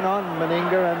tackle then on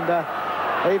Meninga,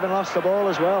 and even lost the ball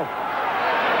as well.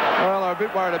 Well, they're a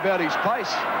bit worried about his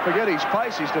pace. Forget his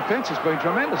pace. His defence has been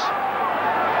tremendous.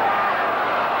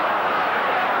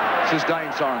 This is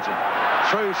Dane Sorensen.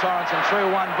 Through Sorensen, through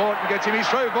one. Borton gets him. He's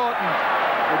through Borton.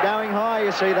 They're going high,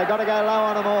 you see. They've got to go low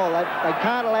on them all. They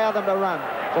can't allow them to run.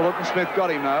 Fullerton Smith got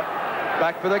him, though.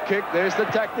 Back for the kick. There's the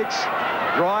tactics.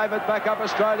 Drive it back up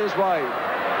Australia's way.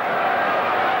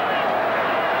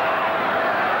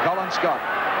 Colin Scott.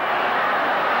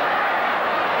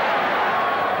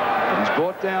 He's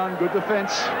brought down. Good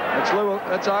defence.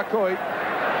 That's Arcoy.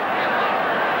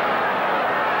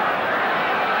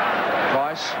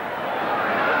 Price.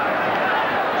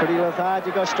 Pretty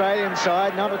lethargic Australian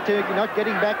side. Not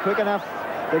getting back quick enough.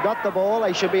 They got the ball.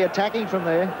 They should be attacking from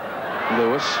there.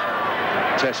 Lewis.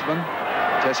 Tessman.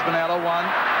 Tessman out of one.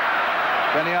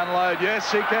 Can he unload?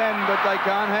 Yes, he can, but they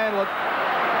can't handle it.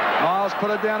 Miles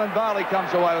put it down, and Varley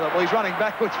comes away with it. Well, he's running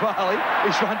backwards, Varley.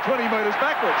 He's run 20 metres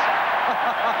backwards.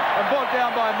 And brought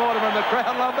down by Mortimer, and the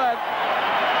crowd love that.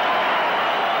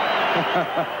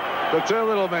 The two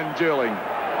little men dueling.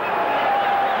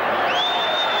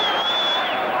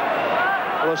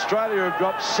 Well, Australia have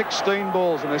dropped 16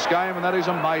 balls in this game, and that is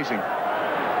amazing.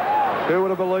 Who would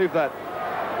have believed that?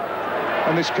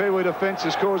 And this Kiwi defence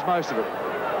has caused most of it.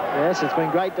 Yes, it's been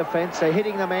great defence. They're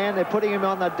hitting the man, they're putting him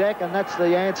on the deck, and that's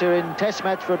the answer in Test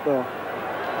match football.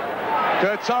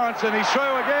 Kurt Sorensen, he's through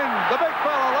again. The big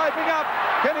fella leaping up.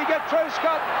 Can he get through,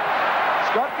 Scott?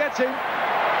 Scott gets him.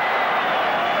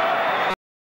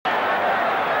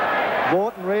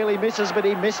 Vaughton really misses, but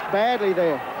he missed badly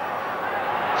there.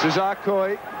 Cesar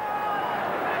Coy.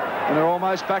 And they're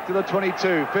almost back to the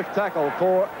 22. Fifth tackle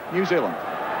for New Zealand.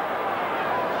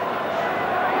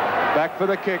 Back for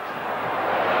the kick.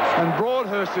 And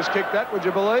Broadhurst has kicked that, would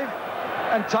you believe?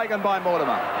 And taken by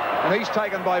Mortimer. And he's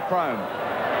taken by Prome.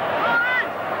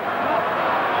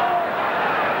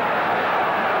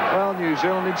 Well, New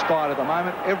Zealand inspired at the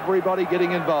moment. Everybody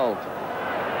getting involved.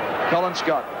 Colin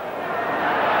Scott.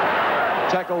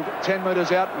 Tackled 10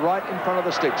 metres out, right in front of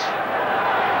the sticks.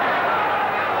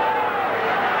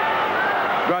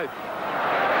 Grove.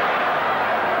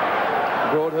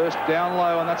 Broadhurst down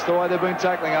low, and that's the way they've been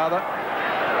tackling, are they?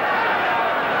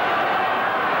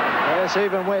 Yes,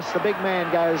 even West, the big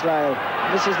man, goes low.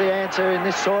 This is the answer in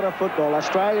this sort of football.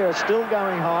 Australia is still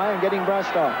going high and getting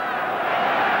brushed off.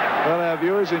 Well, our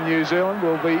viewers in New Zealand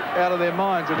will be out of their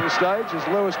minds at this stage as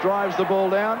Lewis drives the ball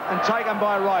down and taken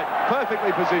by Wright.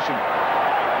 Perfectly positioned.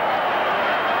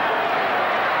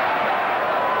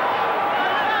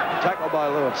 Tackle by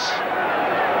Lewis.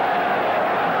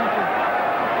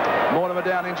 Mortimer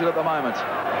down injured at the moment.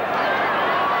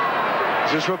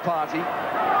 This is Rapati.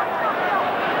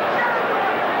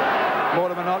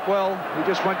 Mortimer not well. He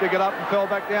just went to get up and fell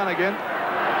back down again.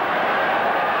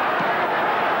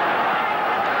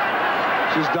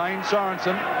 This is Dane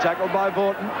Sorensen, tackled by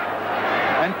Vaughton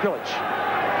and Pilic.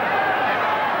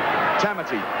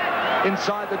 Tamati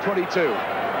inside the 22.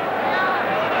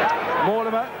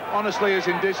 Mortimer honestly is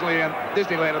in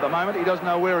Disneyland at the moment. He doesn't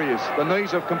know where he is. The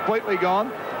knees have completely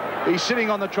gone. He's sitting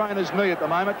on the trainer's knee at the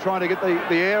moment, trying to get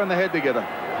the air and the head together.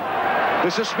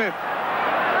 This is Smith.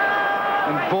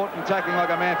 And Vaughton tackling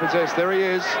like a man possessed. There he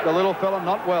is, the little fella,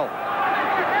 not well.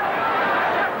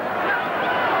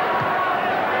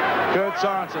 Kurt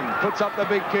Sorensen puts up the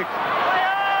big kick.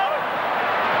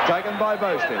 Taken by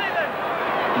Bosted.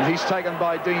 And he's taken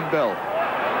by Dean Bell.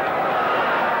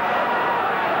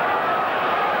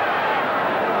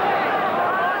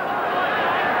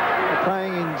 They're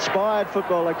playing inspired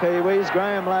football, the Kiwis.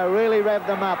 Graham Lowe really revved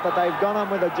them up, but they've gone on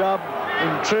with a job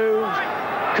in true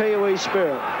Kiwi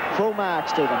spirit. Full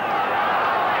marks to them.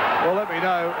 Well, let me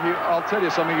know. I'll tell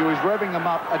you something. He was revving them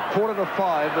up at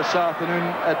 4:45 this afternoon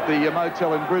at the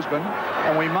motel in Brisbane,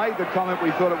 and we made the comment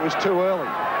we thought it was too early.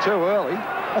 Too early?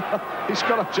 He's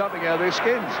got them jumping out of their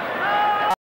skins.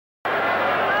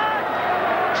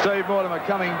 Steve Mortimer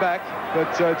coming back, but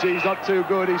geez, not too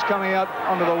good. He's coming out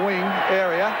onto the wing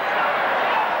area.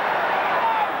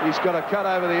 He's got a cut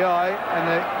over the eye,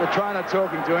 and the trainer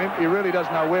talking to him. He really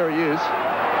doesn't know where he is.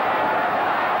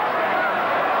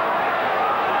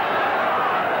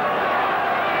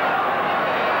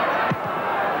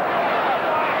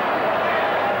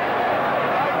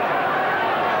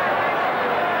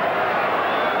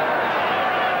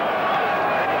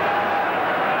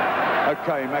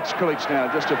 Okay, Max Kulich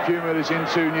now just a few metres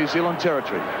into New Zealand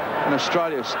territory. And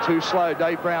Australia's too slow.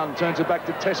 Dave Brown turns it back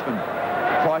to Tessman.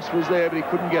 Price was there, but he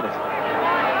couldn't get it.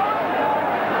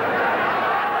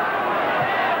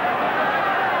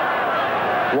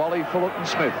 Wally, Fullerton,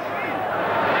 Smith.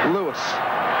 Lewis.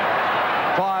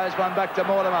 Fires one back to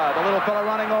Mortimer. The little fella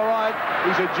running all right.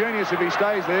 He's a genius if he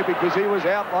stays there because he was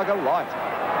out like a light.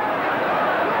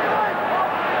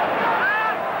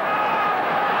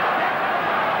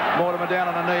 Mortimer down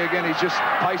on a knee again. He's just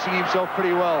pacing himself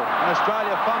pretty well. And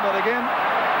Australia fumbled again,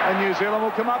 and New Zealand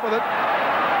will come up with it.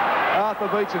 Arthur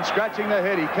Beetson scratching their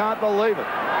head. He can't believe it.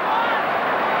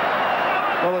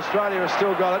 Well, Australia has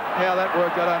still got it. How that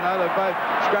worked, I don't know. They've both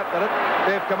scrapped at it.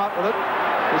 They've come up with it.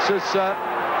 This is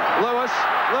Lewis.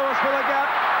 Lewis with a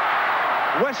gap.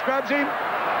 West grabs him.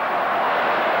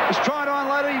 He's trying to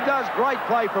unload it. He does. Great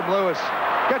play from Lewis.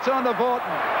 Gets it on to Vaughton.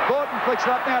 Vaughton flicks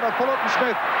it up now to Fullerton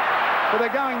Smith. But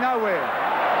they're going nowhere.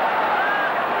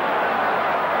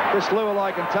 This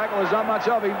Lualai can tackle. There's not much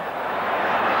of him.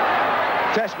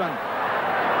 Tasman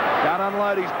can't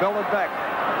unload. He's belted back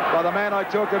by the man I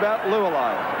talked about,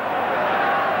 Lualai.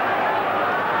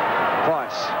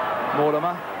 Price.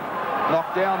 Mortimer.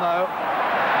 Knocked down, though.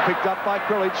 Picked up by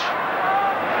Krilic.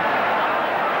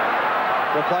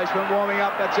 Replacement warming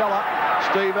up. That's Ella.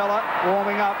 Steve Ella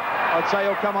warming up. I'd say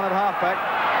he'll come on at halfback.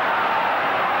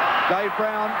 Dave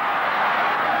Brown.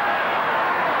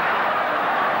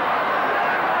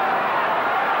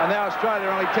 And now Australia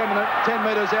only 10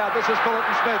 metres out. This is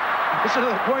Fullerton Smith. This is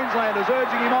the Queenslanders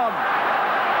urging him on.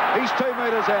 He's 2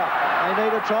 metres out. They need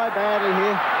to try badly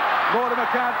here. Mortimer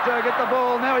can't get the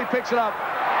ball. Now he picks it up.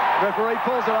 Referee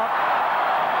pulls it up.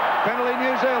 Penalty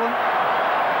New Zealand.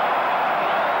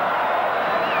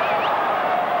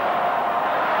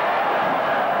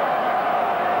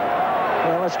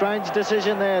 Well, a strange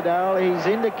decision there, Darrell. He's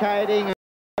indicating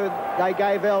they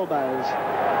gave elbows.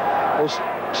 Well,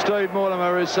 Steve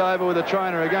Mortimer is sober with the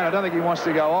trainer again. I don't think he wants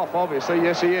to go off, obviously.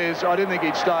 Yes, he is. I didn't think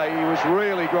he'd stay. He was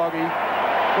really groggy.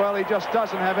 Well, he just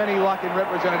doesn't have any luck in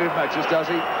representative matches, does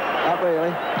he? Not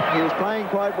really. He was playing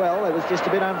quite well. It was just a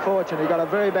bit unfortunate. He got a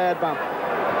very bad bump.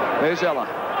 There's Ella.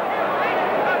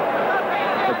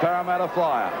 The Parramatta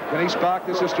Flyer. Can he spark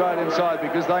this Australian side?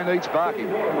 Because they need sparking.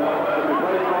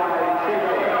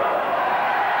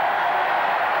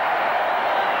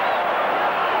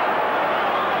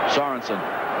 Sorensen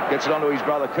gets it onto his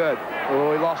brother Kurt.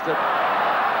 Oh, he lost it.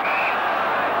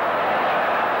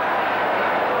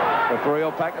 Referee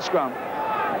will pack a scrum.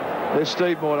 There's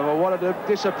Steve Mortimer. What a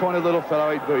disappointed little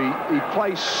fellow he'd be. He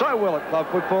plays so well at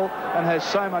club football and has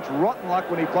so much rotten luck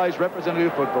when he plays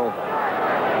representative football.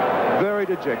 Very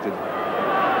dejected.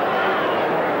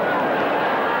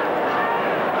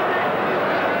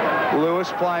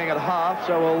 Lewis playing at half,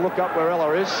 so we'll look up where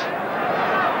Ella is.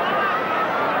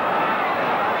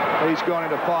 He's gone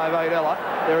into 5'8", Ella.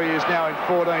 There he is now in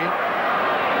 14.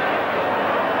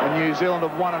 And New Zealand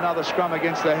have won another scrum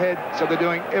against the head, so they're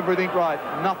doing everything right.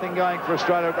 Nothing going for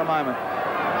Australia at the moment.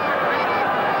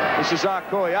 This is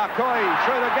Arcoy. Arcoy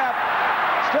through the gap.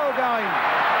 Still going.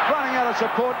 Running out of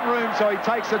support room, so he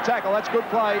takes the tackle. That's good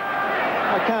play.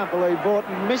 I can't believe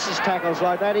Vaughton misses tackles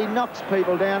like that. He knocks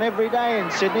people down every day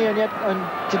in Sydney, and yet in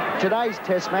today's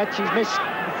test match, he's missed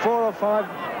 4 or 5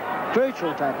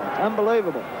 crucial tackles.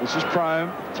 Unbelievable. This is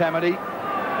Prome. Tamati.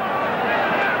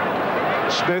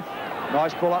 Smith.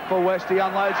 Nice pull up for West. He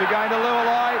unloads again to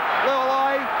Lualai.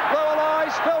 Lualai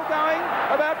still going.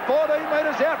 About 14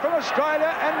 metres out from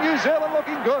Australia, and New Zealand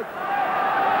looking good.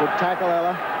 Good tackle,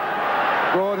 Ella.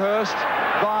 Broadhurst.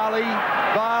 Varley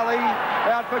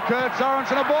out for Kurt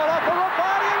Sorensen. A ball off for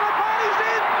Rapati, and Rapati's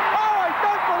in. Oh, I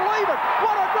don't believe it.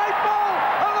 What a great ball.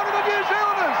 And look at the New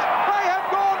Zealanders. They have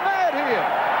gone mad here.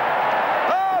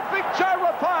 Oh, Big Joe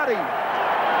Rapati.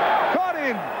 Got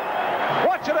in.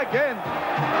 Watch it again.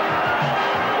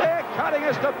 They're cutting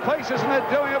us to pieces, and they're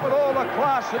doing it with all the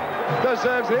class that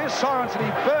deserves it. Here's Sorensen.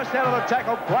 He burst out of the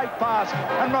tackle. Great pass.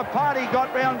 And Rapati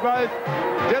got round Grove.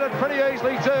 Did it pretty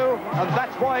easily too, and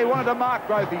that's why he wanted to mark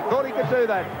Grove. He thought he could do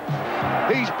that.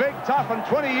 He's big, tough, and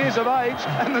 20 years of age,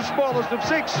 and the smallest of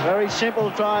 6. Very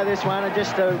simple try, this one, and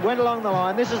just went along the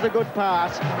line. This is the good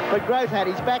pass, but Grove had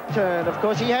his back turned. Of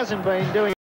course, he hasn't been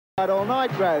doing it all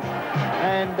night, Grove.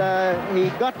 And he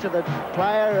got to the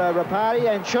player, Rapati,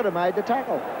 and should have made the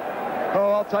tackle.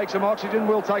 Oh, I'll take some oxygen.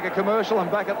 We'll take a commercial and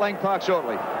back at Lang Park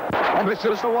shortly. And this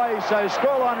is the way, so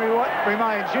scoreline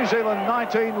remains New Zealand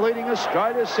 19 leading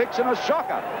Australia 6 in a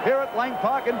shocker here at Lang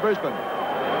Park in Brisbane.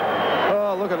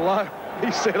 Oh, look at Lowe.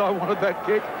 He said I wanted that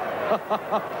kick.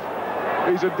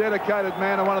 He's a dedicated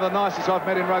man and one of the nicest I've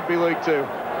met in rugby league too.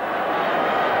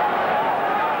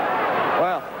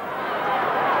 Well,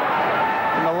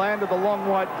 in the land of the long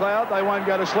white cloud, they won't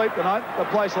go to sleep tonight. The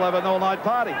place will have an all-night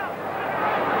party.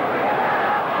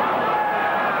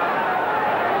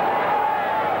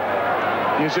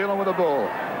 New Zealand with the ball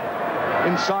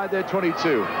inside their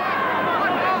 22.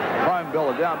 Prime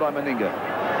Bella down by Meninga.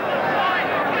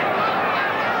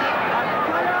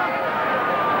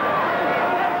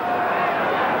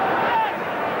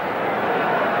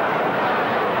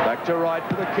 Back to right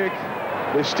for the kick.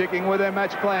 They're sticking with their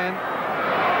match plan.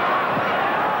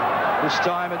 This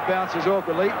time it bounces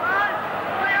awkwardly.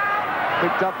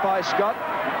 Picked up by Scott,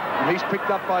 and he's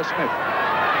picked up by Smith.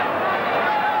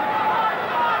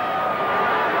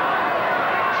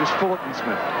 Just Fullerton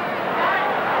Smith.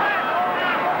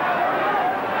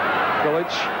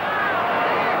 Village.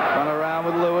 Run around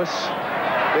with Lewis.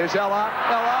 There's Ella.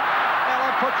 Ella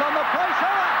puts on the pace.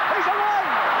 Ella, he's away.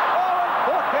 Oh, and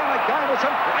fought down again with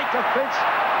some great defence.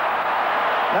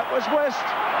 That was West.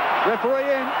 Referee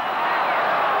in.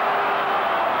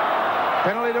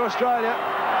 Penalty to Australia.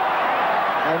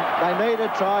 And they need a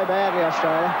try badly,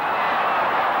 Australia.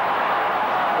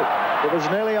 It was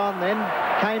nearly on then.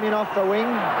 Came in off the wing.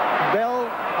 Bell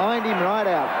ironed him right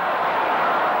out.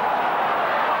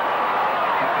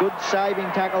 Good saving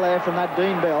tackle there from that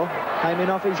Dean Bell. Came in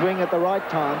off his wing at the right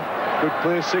time. Good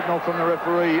clear signal from the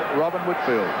referee, Robin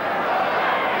Whitfield.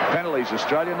 Penalties,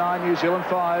 Australia 9, New Zealand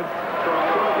 5.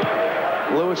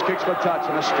 Lewis kicks for touch,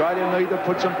 and Australia need to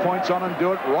put some points on and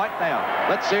do it right now.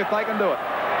 Let's see if they can do it.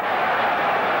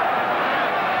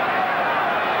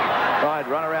 Right,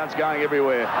 run around. Brown's going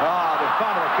everywhere. Ah, the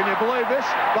fun of it. Can you believe this?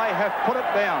 They have put it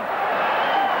down.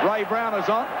 Ray Brown is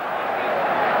on.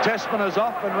 Tessman is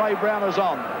off and Ray Brown is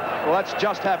on. Well, that's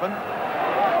just happened.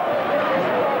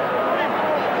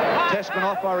 Tessman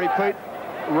off, I repeat.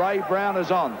 Ray Brown is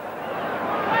on.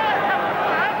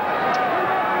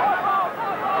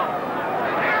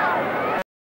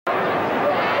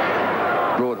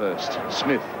 Broadhurst,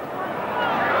 Smith,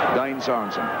 Dane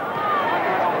Sorensen.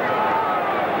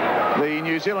 The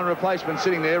New Zealand replacement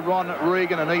sitting there, Ron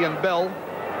Regan and Ian Bell.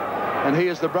 And he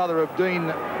is the brother of Dean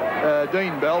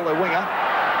Bell, the winger.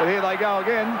 But here they go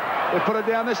again. They put it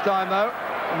down this time, though.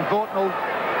 And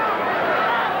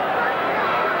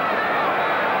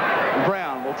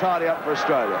Brown will tidy up for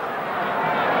Australia.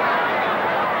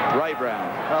 Ray Brown.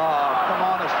 Oh, come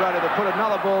on, Australia. They put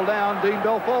another ball down. Dean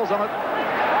Bell falls on it.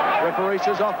 Referee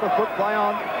says off the foot, play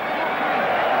on.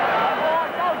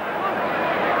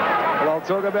 Well, I'll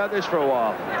talk about this for a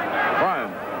while.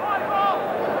 Rome.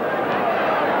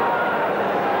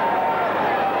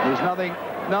 There's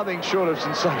nothing short of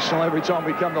sensational every time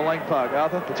we come to Lang Park,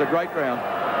 Arthur. It's a great ground.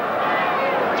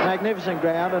 It's a magnificent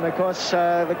ground, and of course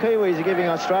the Kiwis are giving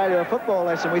Australia a football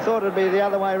lesson. We thought it'd be the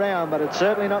other way around, but it's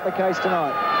certainly not the case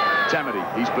tonight. Tamati,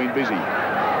 he's been busy.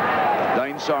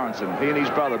 Dane Sorensen, he and his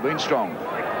brother been strong.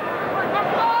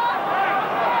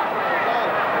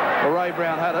 Well, Ray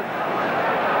Brown had it.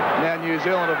 Now New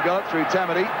Zealand have got it through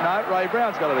Tamati. No, Ray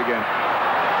Brown's got it again.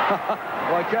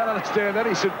 Well, I can't understand that.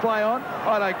 He should play on.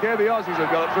 I don't care. The Aussies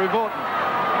have got it through Vaughton.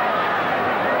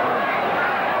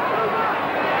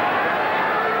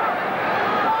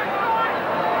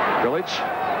 Grillage.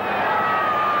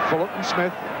 Fullerton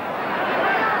Smith.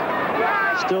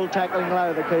 Still tackling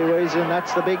low, the Kiwis, and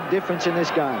that's the big difference in this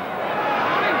game.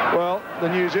 Well, the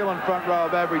New Zealand front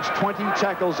row have averaged 20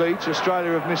 tackles each.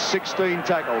 Australia have missed 16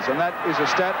 tackles, and that is a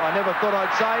stat I never thought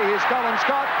I'd say. Here's Colin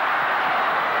Scott.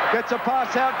 Gets a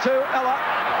pass out to Ella.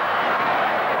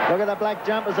 Look at the black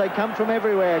jumpers. They come from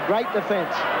everywhere. Great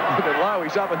defence. Look at Lowe.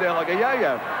 He's up and down like a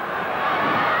yo-yo.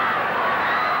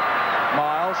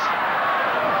 Miles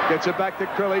gets it back to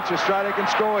Krilic. Australia can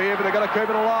score here, but they've got to keep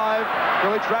it alive.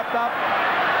 Krilic wrapped up.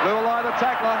 Lualai the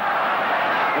tackler.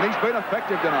 And he's been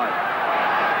effective tonight.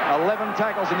 11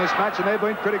 tackles in this match, and they've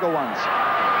been critical ones.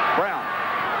 Brown.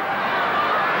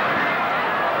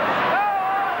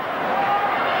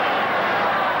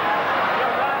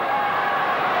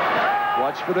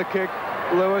 Watch for the kick.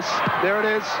 Lewis. There it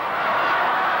is.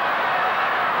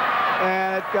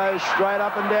 And it goes straight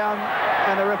up and down.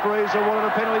 And the referees awarded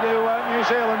a penalty to New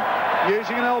Zealand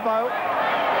using an elbow.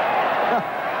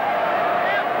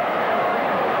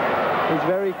 He's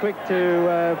very quick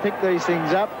to pick these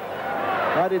things up.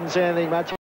 I didn't see anything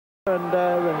much,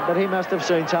 but he must have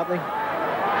seen something.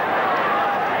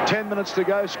 10 minutes to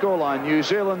go, scoreline. New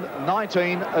Zealand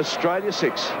 19, Australia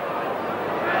 6.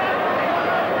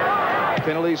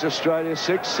 Penalties, Australia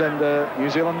 6 and New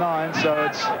Zealand 9, so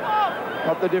it's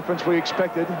not the difference we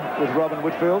expected with Robin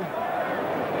Whitfield.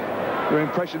 Your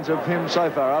impressions of him so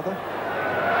far, Arthur?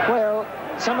 Well,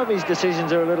 some of his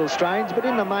decisions are a little strange, but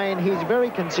in the main, he's very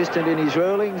consistent in his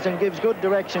rulings and gives good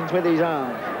directions with his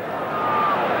arms.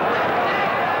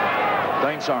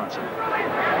 Dane Sorensen.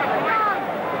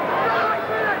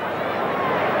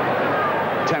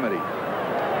 Tamati.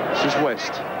 This is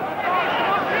West.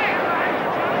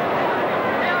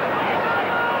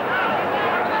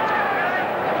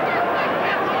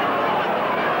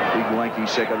 Big lanky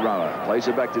second rower. Plays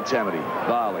it back to Tamati.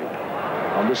 Barley.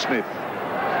 On to Smith.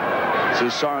 This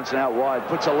is Sorensen out wide.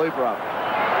 Puts a looper up.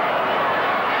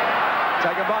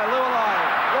 Taken by Lualai.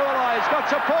 Lualai's got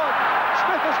support.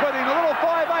 Smith is winning. A little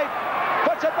 5'8".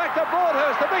 Puts it back to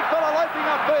Broadhurst. The big fella loping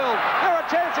upfield. There a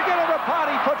chance again, and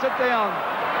Rapati puts it down.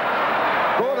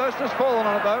 Broadhurst has fallen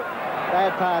on it, though.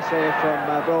 Bad pass there from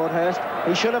Broadhurst.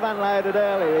 He should have unloaded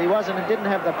earlier. He didn't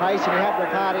have the pace, and he had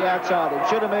Rapati outside. He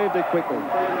should have moved it quickly.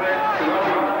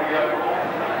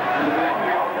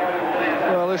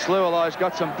 Well, this Lualai's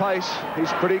got some pace.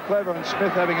 He's pretty clever, and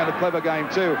Smith having a clever game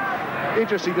too.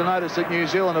 Interesting to notice that New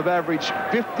Zealand have averaged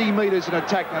 50 metres in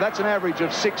attack. Now, that's an average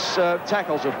of 6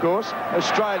 tackles, of course.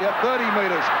 Australia, 30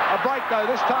 metres. A break, though,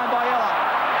 this time by Ella.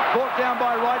 Brought down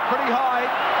by Wright, pretty high.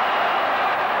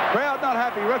 Crowd not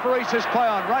happy. Referee says play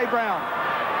on. Ray Brown.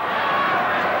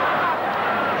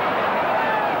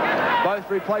 Both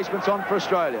replacements on for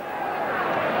Australia.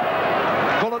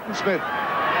 Fullerton Smith.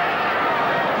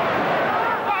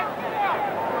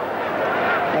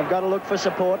 They've got to look for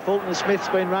support. Fulton Smith's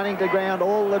been running to ground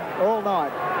all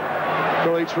night.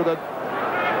 Krilic with a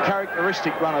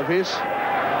characteristic run of his.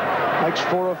 Makes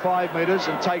 4 or 5 metres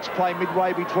and takes play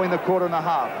midway between the quarter and the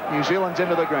half. New Zealand's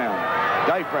into the ground.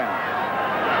 Dave Brown.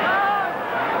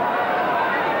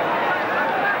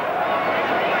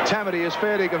 Tamati is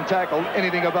fair dinkum tackled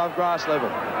anything above grass level.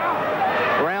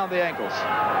 Around the ankles.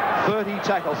 30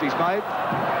 tackles he's made.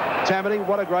 Tamati,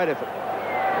 what a great effort.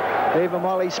 Even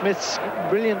Wally Smith's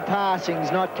brilliant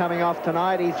passing's not coming off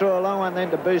tonight. He threw a long one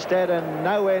then to Boosted and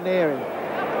nowhere near him.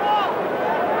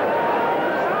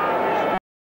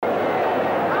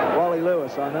 Wally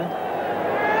Lewis, I know.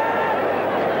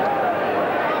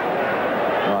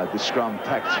 Right, this scrum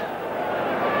packed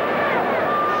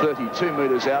 32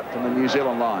 metres out from the New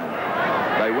Zealand line.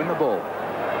 They win the ball.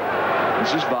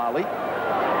 This is Varley.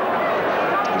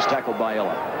 He's tackled by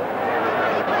Ella.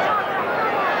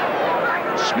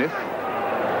 Smith.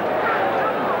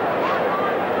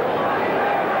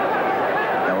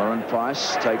 Ella and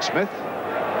Price take Smith.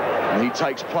 And he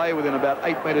takes play within about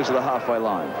 8 metres of the halfway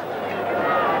line.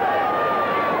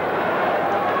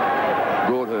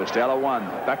 Broadhurst, Ella 1.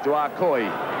 Back to Arcoy.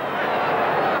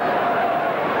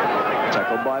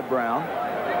 Tackled by Brown.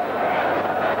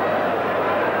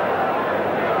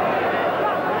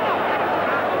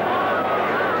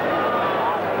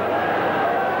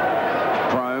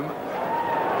 Crome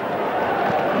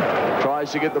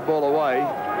tries to get the ball away.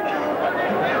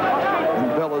 And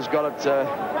Bella's got it,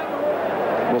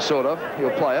 well, sort of.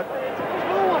 He'll play it.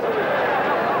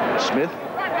 Smith.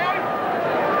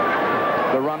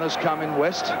 The runners come in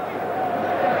west.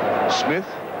 Smith.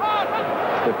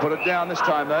 They put it down this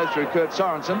time, though, through Kurt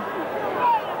Sorensen.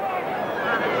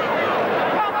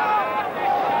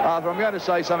 Arthur, I'm going to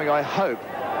say something. I hope,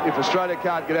 if Australia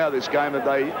can't get out of this game, that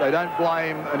they don't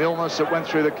blame an illness that went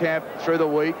through the camp through the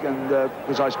week. And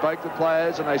because I spoke to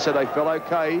players and they said they felt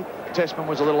okay. Testman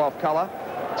was a little off colour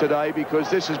today, because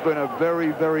this has been a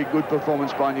very, very good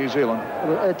performance by New Zealand.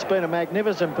 It's been a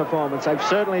magnificent performance. They've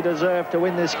certainly deserved to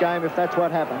win this game if that's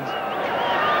what happens.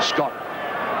 Scott.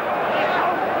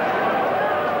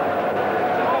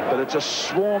 But it's a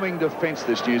swarming defence,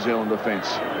 this New Zealand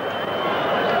defence.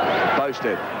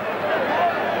 Boasted.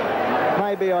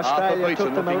 Maybe Australia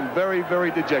took them looking very,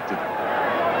 very dejected.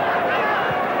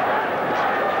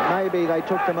 Maybe they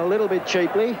took them a little bit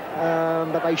cheaply,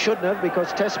 but they shouldn't have,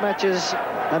 because test matches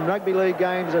and rugby league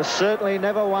games are certainly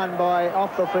never won by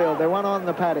off the field. They're won on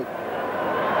the paddock.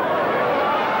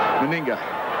 Meninga.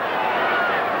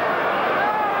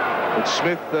 But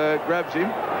Smith grabs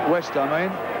him. West, I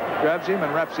mean. Grabs him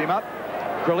and wraps him up.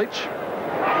 Krilich.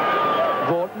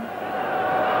 Vaughton.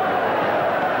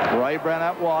 Ray Brown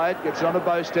out wide. Gets it on to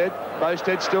Boasted.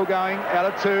 Boasted still going. Out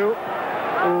of 2.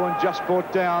 Oh, and just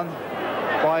brought down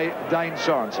by Dane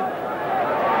Sorensen.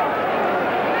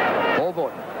 Paul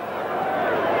Vaughton.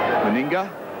 Meninga.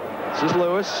 This is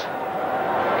Lewis.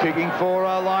 Kicking for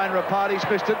line. Rapati's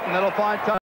missed it, and that'll find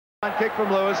time. Kick from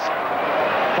Lewis.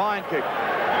 Fine kick.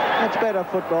 That's better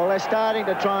football. They're starting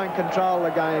to try and control the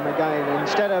game again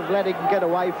instead of letting them get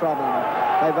away from them.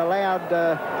 They've allowed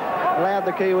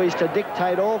the Kiwis to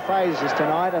dictate all phases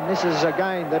tonight, and this is,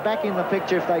 again, they're back in the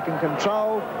picture if they can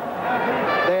control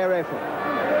their effort.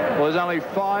 Well, there's only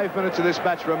 5 minutes of this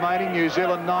match remaining. New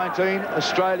Zealand 19,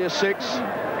 Australia 6,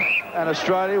 and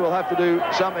Australia will have to do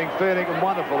something fair and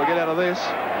wonderful to get out of this.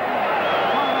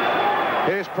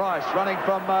 Here's Price running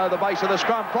from the base of the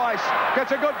scrum. Price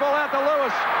gets a good ball out to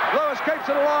Lewis. Lewis keeps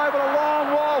it alive with a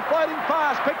long wall floating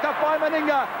past, picked up by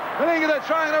Meninga. Meninga, they're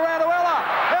throwing it around to Ella.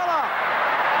 Ella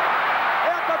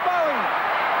out to Bowie.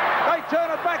 They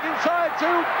turn it back inside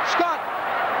to Scott.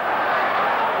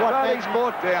 He's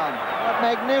brought down. What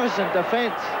magnificent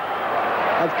defence.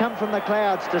 They've come from the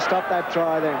clouds to stop that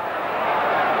try then.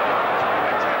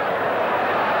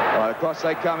 Right, across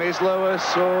they come. Here's Lewis.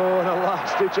 Oh, and a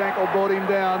last-ditch ankle brought him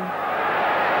down.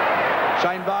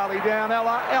 Shane Varley down.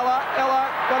 Ella.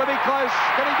 Got to be close.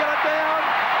 Can he get it down?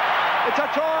 It's a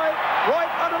try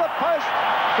right under the post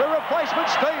for replacement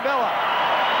Steve Ella.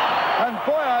 And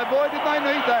boy, oh boy, did they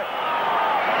need that.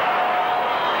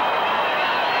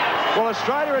 Well,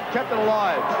 Australia had kept it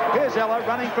alive. Here's Ella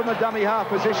running from the dummy half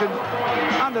position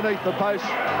underneath the post.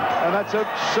 And that's a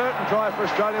certain try for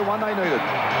Australia, one they needed.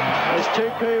 There's 2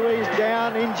 Kiwis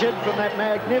down, injured from that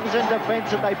magnificent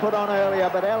defence that they put on earlier,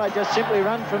 but Ella just simply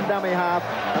ran from dummy half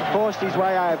and forced his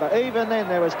way over. Even then,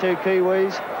 there was 2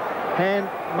 Kiwis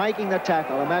making the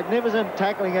tackle. A magnificent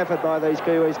tackling effort by these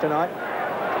Kiwis tonight.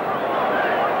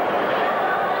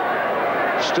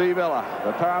 Steve Ella,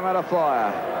 the Parramatta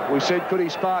Flyer. We said, could he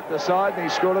spark the side, and he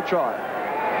scored a try.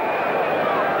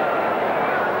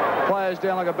 Players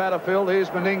down like a battlefield. Here's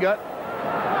Meninga.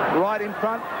 Right in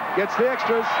front. Gets the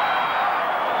extras.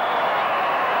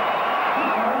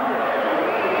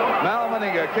 Mal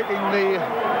Meninga kicking the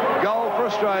goal for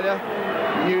Australia.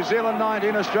 New Zealand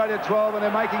 19, Australia 12, and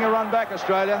they're making a run back,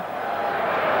 Australia.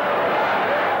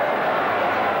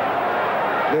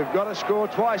 They've got to score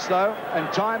twice, though,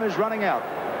 and time is running out.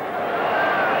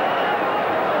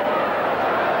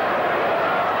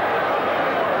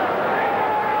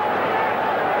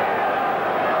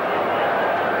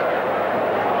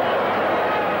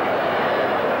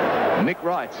 Nick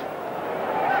Wright.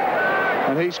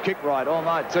 And he's kicked right all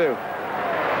night, too.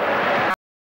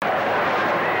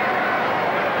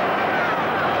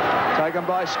 Taken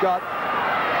by Scott.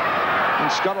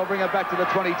 And Scott will bring it back to the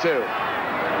 22.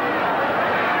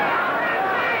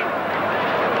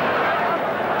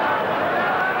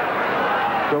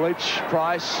 Bilic,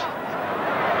 Price.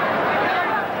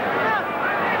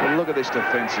 But look at this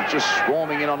defence. It's just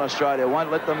swarming in on Australia.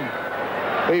 Won't let them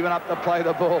even up to play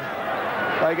the ball.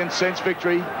 They can sense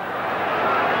victory.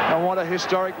 And what a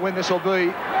historic win this will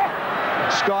be.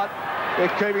 Scott, they're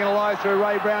keeping it alive through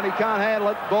Ray Brown. He can't handle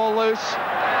it. Ball loose.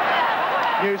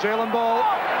 New Zealand ball.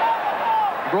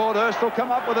 Broadhurst will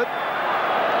come up with it.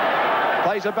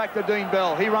 Plays it back to Dean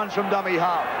Bell. He runs from dummy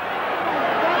half.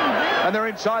 And they're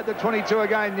inside the 22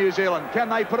 again, New Zealand. Can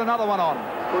they put another one on?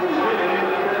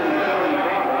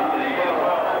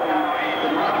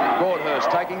 Broadhurst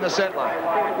taking the settler.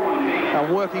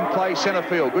 And working play centre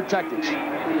field. Good tactics.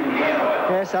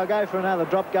 Yes, they'll go for another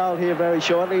drop goal here very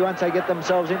shortly once they get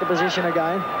themselves into position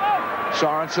again.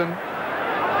 Sorensen.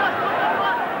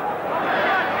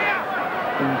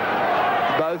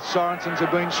 Both Sorensens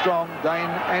have been strong. Dane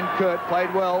and Kurt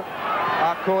played well.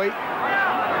 Arcoy.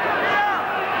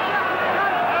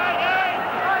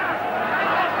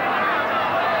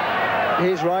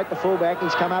 Here's Wright, the fullback.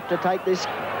 He's come up to take this.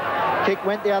 Kick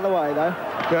went the other way, though.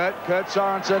 Kurt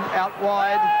Sorensen out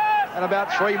wide and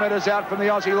about 3 metres out from the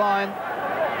Aussie line.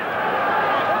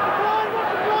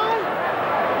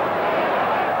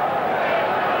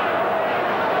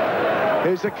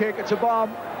 Here's the kick. It's a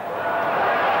bomb.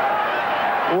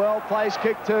 Well-placed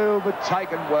kick too, but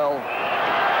taken well.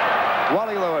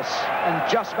 Wally Lewis, and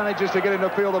just manages to get into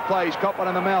field of play. He's caught one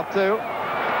in the mouth too.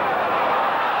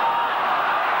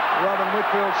 Robin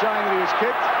Whitfield saying that he was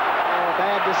kicked. Oh,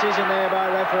 bad decision there by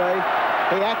referee.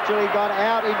 He actually got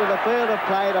out into the field of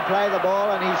play to play the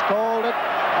ball, and he's called it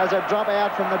as a drop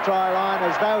out from the try line,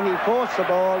 as though he forced the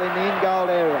ball in the in-goal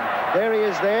area. There he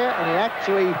is there, and he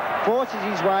actually forces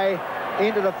his way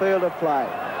into the field of play.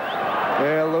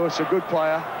 Yeah, Lewis, a good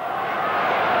player.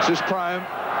 This is Prome.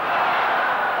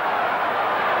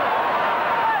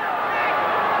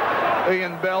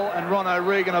 Ian Bell and Ron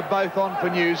O'Regan are both on for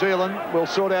New Zealand. We'll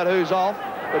sort out who's off,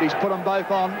 but he's put them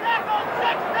both on.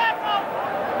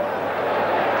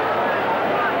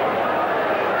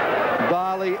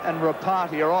 Barley and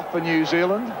Rapati are off for New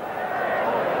Zealand.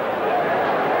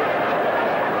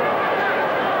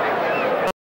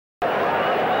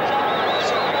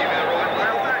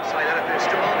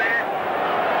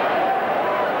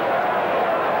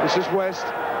 This is West.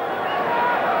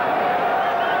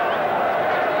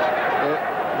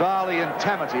 Varley and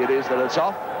Tamati it is that it's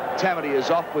off. Tamati is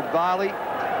off with Varley.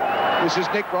 This is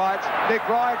Nick Wright. Nick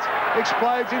Wright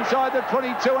explodes inside the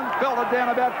 22 and belted down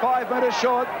about 5 metres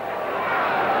short.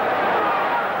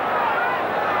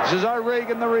 This is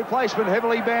O'Regan, the replacement,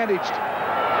 heavily bandaged.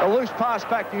 A loose pass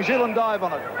back. New Zealand dive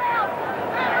on it.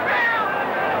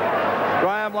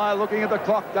 Graham Lowe looking at the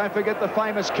clock. Don't forget the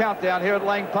famous countdown here at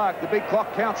Lang Park. The big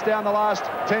clock counts down the last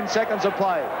 10 seconds of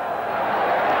play.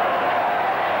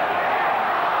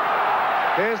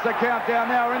 Here's the countdown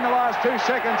now. We're in the last 2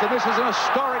 seconds, and this is an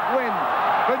historic win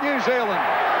for New Zealand.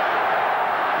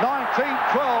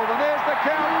 19-12, and there's the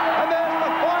count, and there's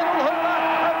the final hooter,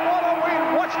 and what a win.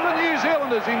 Watch the New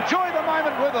Zealanders. Enjoy the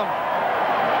moment with them.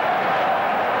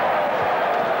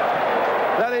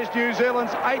 That is New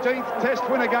Zealand's 18th Test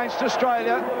win against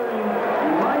Australia.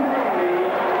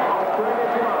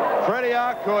 Freddie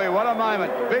Arcoy, what a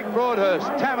moment. Vic Broadhurst,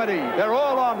 Tamati, they're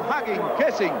all on, hugging,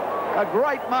 kissing. A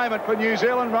great moment for New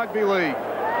Zealand Rugby League.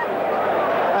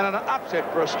 And an upset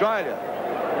for Australia.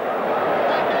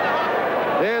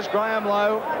 There's Graham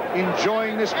Lowe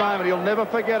enjoying this moment. He'll never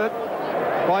forget it.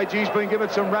 YG's been given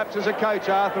some raps as a coach,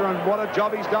 Arthur, and what a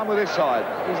job he's done with this side.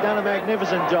 He's done a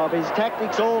magnificent job. His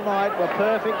tactics all night were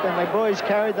perfect, and the boys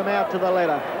carried them out to the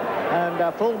letter.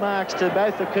 And full marks to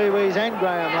both the Kiwis and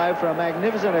Graham Lowe for a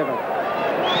magnificent effort.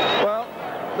 Well,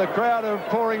 the crowd are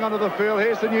pouring onto the field.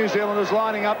 Here's the New Zealanders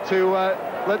lining up to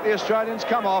let the Australians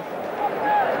come off.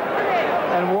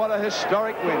 And what a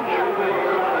historic win.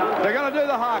 They're going to do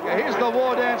the haka. Here's the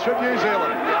war dance from New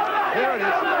Zealand. Here it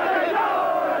is.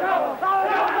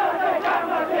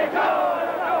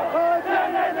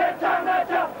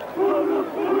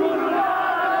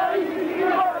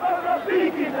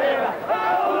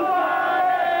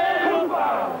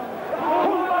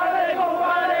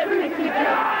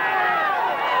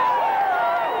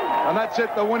 That's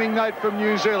it, the winning note from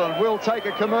New Zealand. We'll take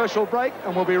a commercial break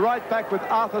and we'll be right back with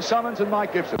Arthur Summons and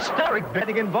Mike Gibson. Historic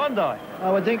betting in Bondi.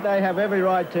 I would think they have every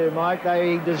right to, Mike.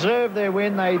 They deserve their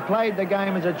win. They played the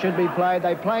game as it should be played.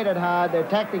 They played it hard. Their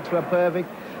tactics were perfect.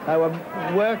 They were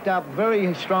worked up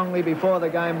very strongly before the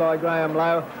game by Graham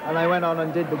Lowe, and they went on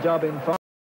and did the job in fine.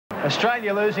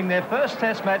 Australia losing their first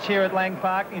test match here at Lang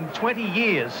Park in 20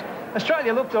 years.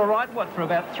 Australia looked all right, what, for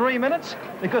about 3 minutes?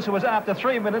 Because it was after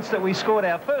 3 minutes that we scored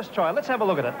our first try. Let's have a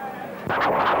look at it.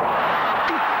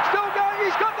 Still going,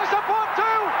 he's got the support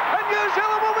too, and New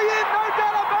Zealand will be in, no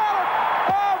doubt about it.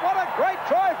 Oh, what a great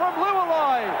try from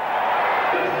Lualai.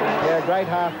 Yeah, great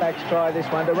half-back's try, this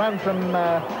one. To run from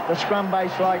the scrum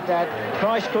base like that,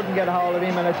 Price couldn't get a hold of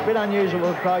him, and it's a bit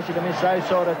unusual for Pricey to miss those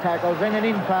sort of tackles. Then an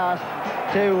in-pass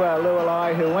to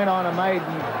Lualai, who went on and made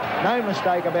no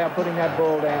mistake about putting that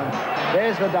ball down.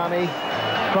 There's the dummy.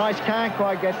 Price can't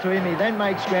quite get to him. He then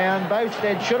makes ground.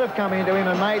 Bowstead should have come into him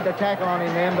and made the tackle on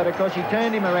him then, but of course he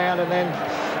turned him around and then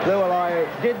Lualai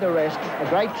did the rest. A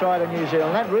great try to New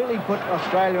Zealand. That really put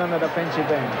Australia on the defensive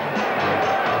end.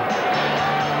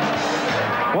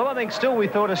 Well, I think still we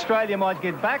thought Australia might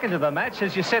get back into the match.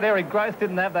 As you said, Eric Grothe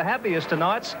didn't have the happiest of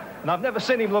nights, and I've never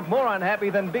seen him look more unhappy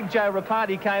than Big Joe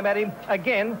Rapati came at him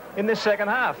again in this second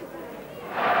half.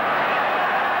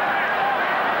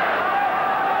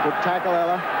 Good tackle,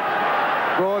 Ella.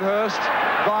 Broadhurst,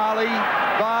 Varley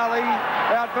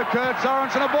out for Kurt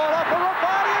Sorensen, a ball off for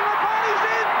Rapati, and Rapati's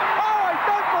in! Oh, I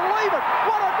don't believe it!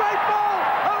 What a great ball!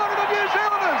 And look at the New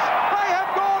Zealanders! They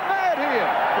have gone mad here!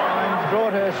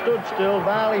 Broadhurst stood still.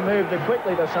 Varley moved it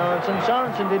quickly to Sorensen.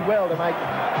 Sorensen did well to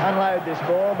unload this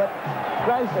ball, but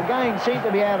Grothe again seemed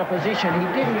to be out of position.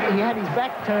 He had his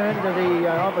back turned to the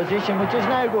opposition, which is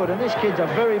no good. And this kid's a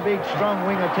very big, strong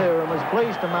winger too, and was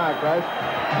pleased to mark Grothe.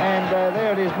 And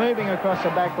there it is, moving across the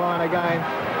back line again.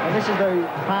 And this is the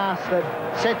pass that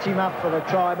sets him up for the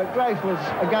try. But Grothe was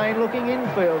again looking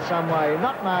infield some way,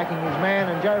 not marking his man,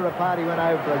 and Joe Rapati went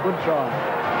over for a good try.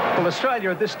 Well, Australia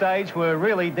at this stage were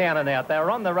really down and out. They were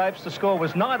on the ropes. The score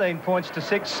was 19 points to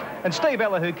 6. And Steve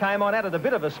Ella, who came on, added a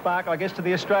bit of a spark, I guess, to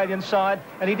the Australian side.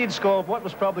 And he did score what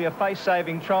was probably a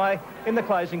face-saving try in the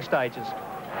closing stages.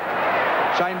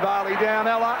 Shane Varley down,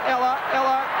 Ella,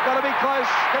 got to be close.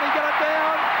 Can he get it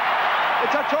down?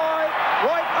 It's a try,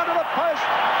 right under the post.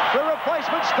 The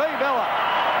replacement, Steve Ella.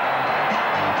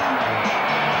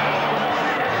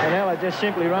 And Ella just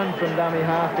simply run from dummy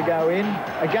half to go in.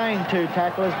 Again, 2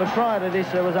 tacklers, but prior to this,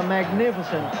 there was a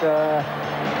magnificent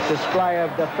display of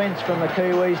defence from the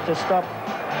Kiwis to stop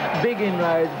big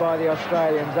inroads by the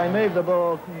Australians. They moved the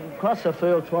ball across the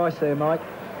field twice there, Mike.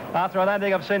 Arthur, I don't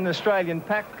think I've seen an Australian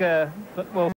pack,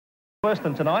 well, worse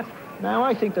than tonight. No,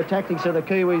 I think the tactics of the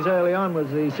Kiwis early on was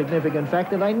the significant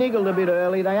factor. They niggled a bit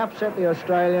early, they upset the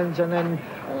Australians, and then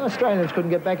the Australians couldn't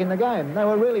get back in the game. They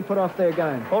were really put off their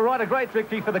game. All right, a great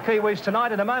victory for the Kiwis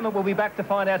tonight. In a moment, we'll be back to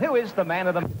find out who is the man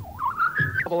of the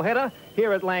doubleheader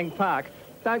here at Lang Park.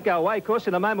 Don't go away, of course.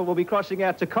 In a moment, we'll be crossing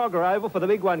out to Cogra Oval for the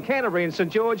big one, Canterbury and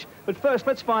St George. But first,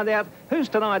 let's find out who's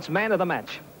tonight's man of the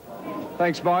match.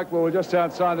 Thanks, Mike. Well, we're just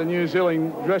outside the New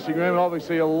Zealand dressing room, and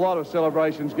obviously a lot of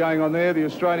celebrations going on there. The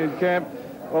Australian camp,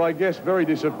 well, I guess very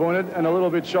disappointed and a little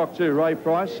bit shocked too. Ray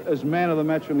Price, as man of the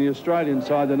match from the Australian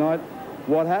side tonight.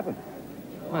 What happened?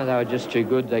 Well, they were just too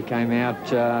good. They came out,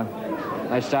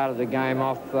 they started the game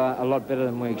off a lot better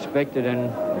than we expected,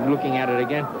 and looking at it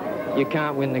again, you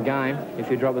can't win the game if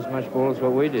you drop as much ball as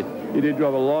what we did. You did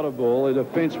drop a lot of ball. The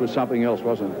defence was something else,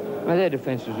 wasn't it? Well, their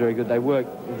defence was very good. They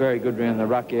worked very good around the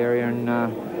ruck area, and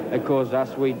it caused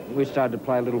us, we started to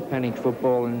play a little panicked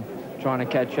football and trying to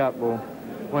catch up. Well,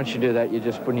 once you do that, you're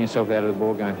just putting yourself out of the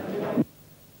ball game.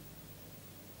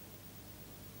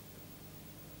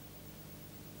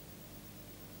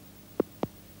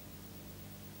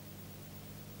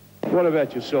 What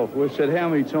about yourself? We've said how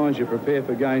many times you prepare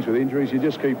for games with injuries. You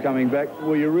just keep coming back.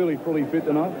 Were you really fully fit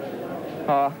tonight?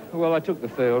 Well, I took the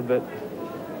field, but,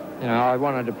 you know, I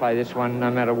wanted to play this one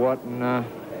no matter what, and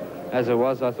as it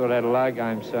was, I thought I had a low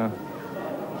game, so...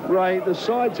 Ray, the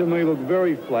side to me looked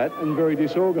very flat and very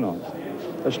disorganised.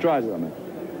 Australia, I mean.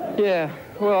 Yeah,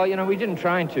 well, you know, we didn't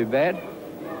train too bad.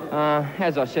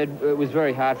 As I said, it was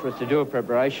very hard for us to do a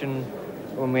preparation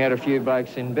when we had a few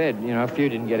blokes in bed. You know, a few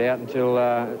didn't get out until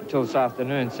this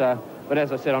afternoon. So, but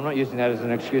as I said, I'm not using that as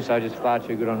an excuse. I was just far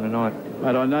too good on the night.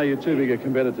 Mate, I know you're too big a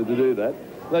competitor to do that.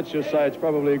 Let's just say it's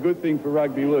probably a good thing for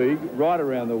rugby league right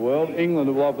around the world.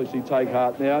 England will obviously take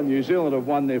heart now. New Zealand have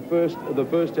won the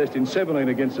first test in 17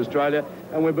 against Australia,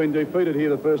 and we've been defeated here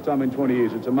the first time in 20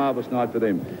 years. It's a marvellous night for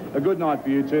them. A good night for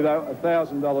you two, though.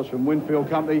 $1,000 from Winfield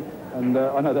Company, and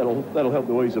I know that'll help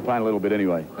to ease the pain a little bit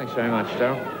anyway. Thanks very much,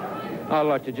 Darryl. I'd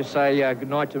like to just say good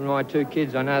night to my 2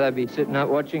 kids. I know they'll be sitting up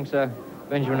watching, so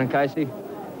Benjamin and Casey,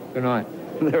 good night.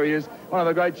 There he is, one of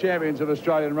the great champions of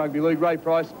Australian Rugby League, Ray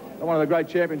Price, and one of the great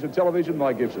champions of television,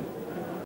 Mike Gibson.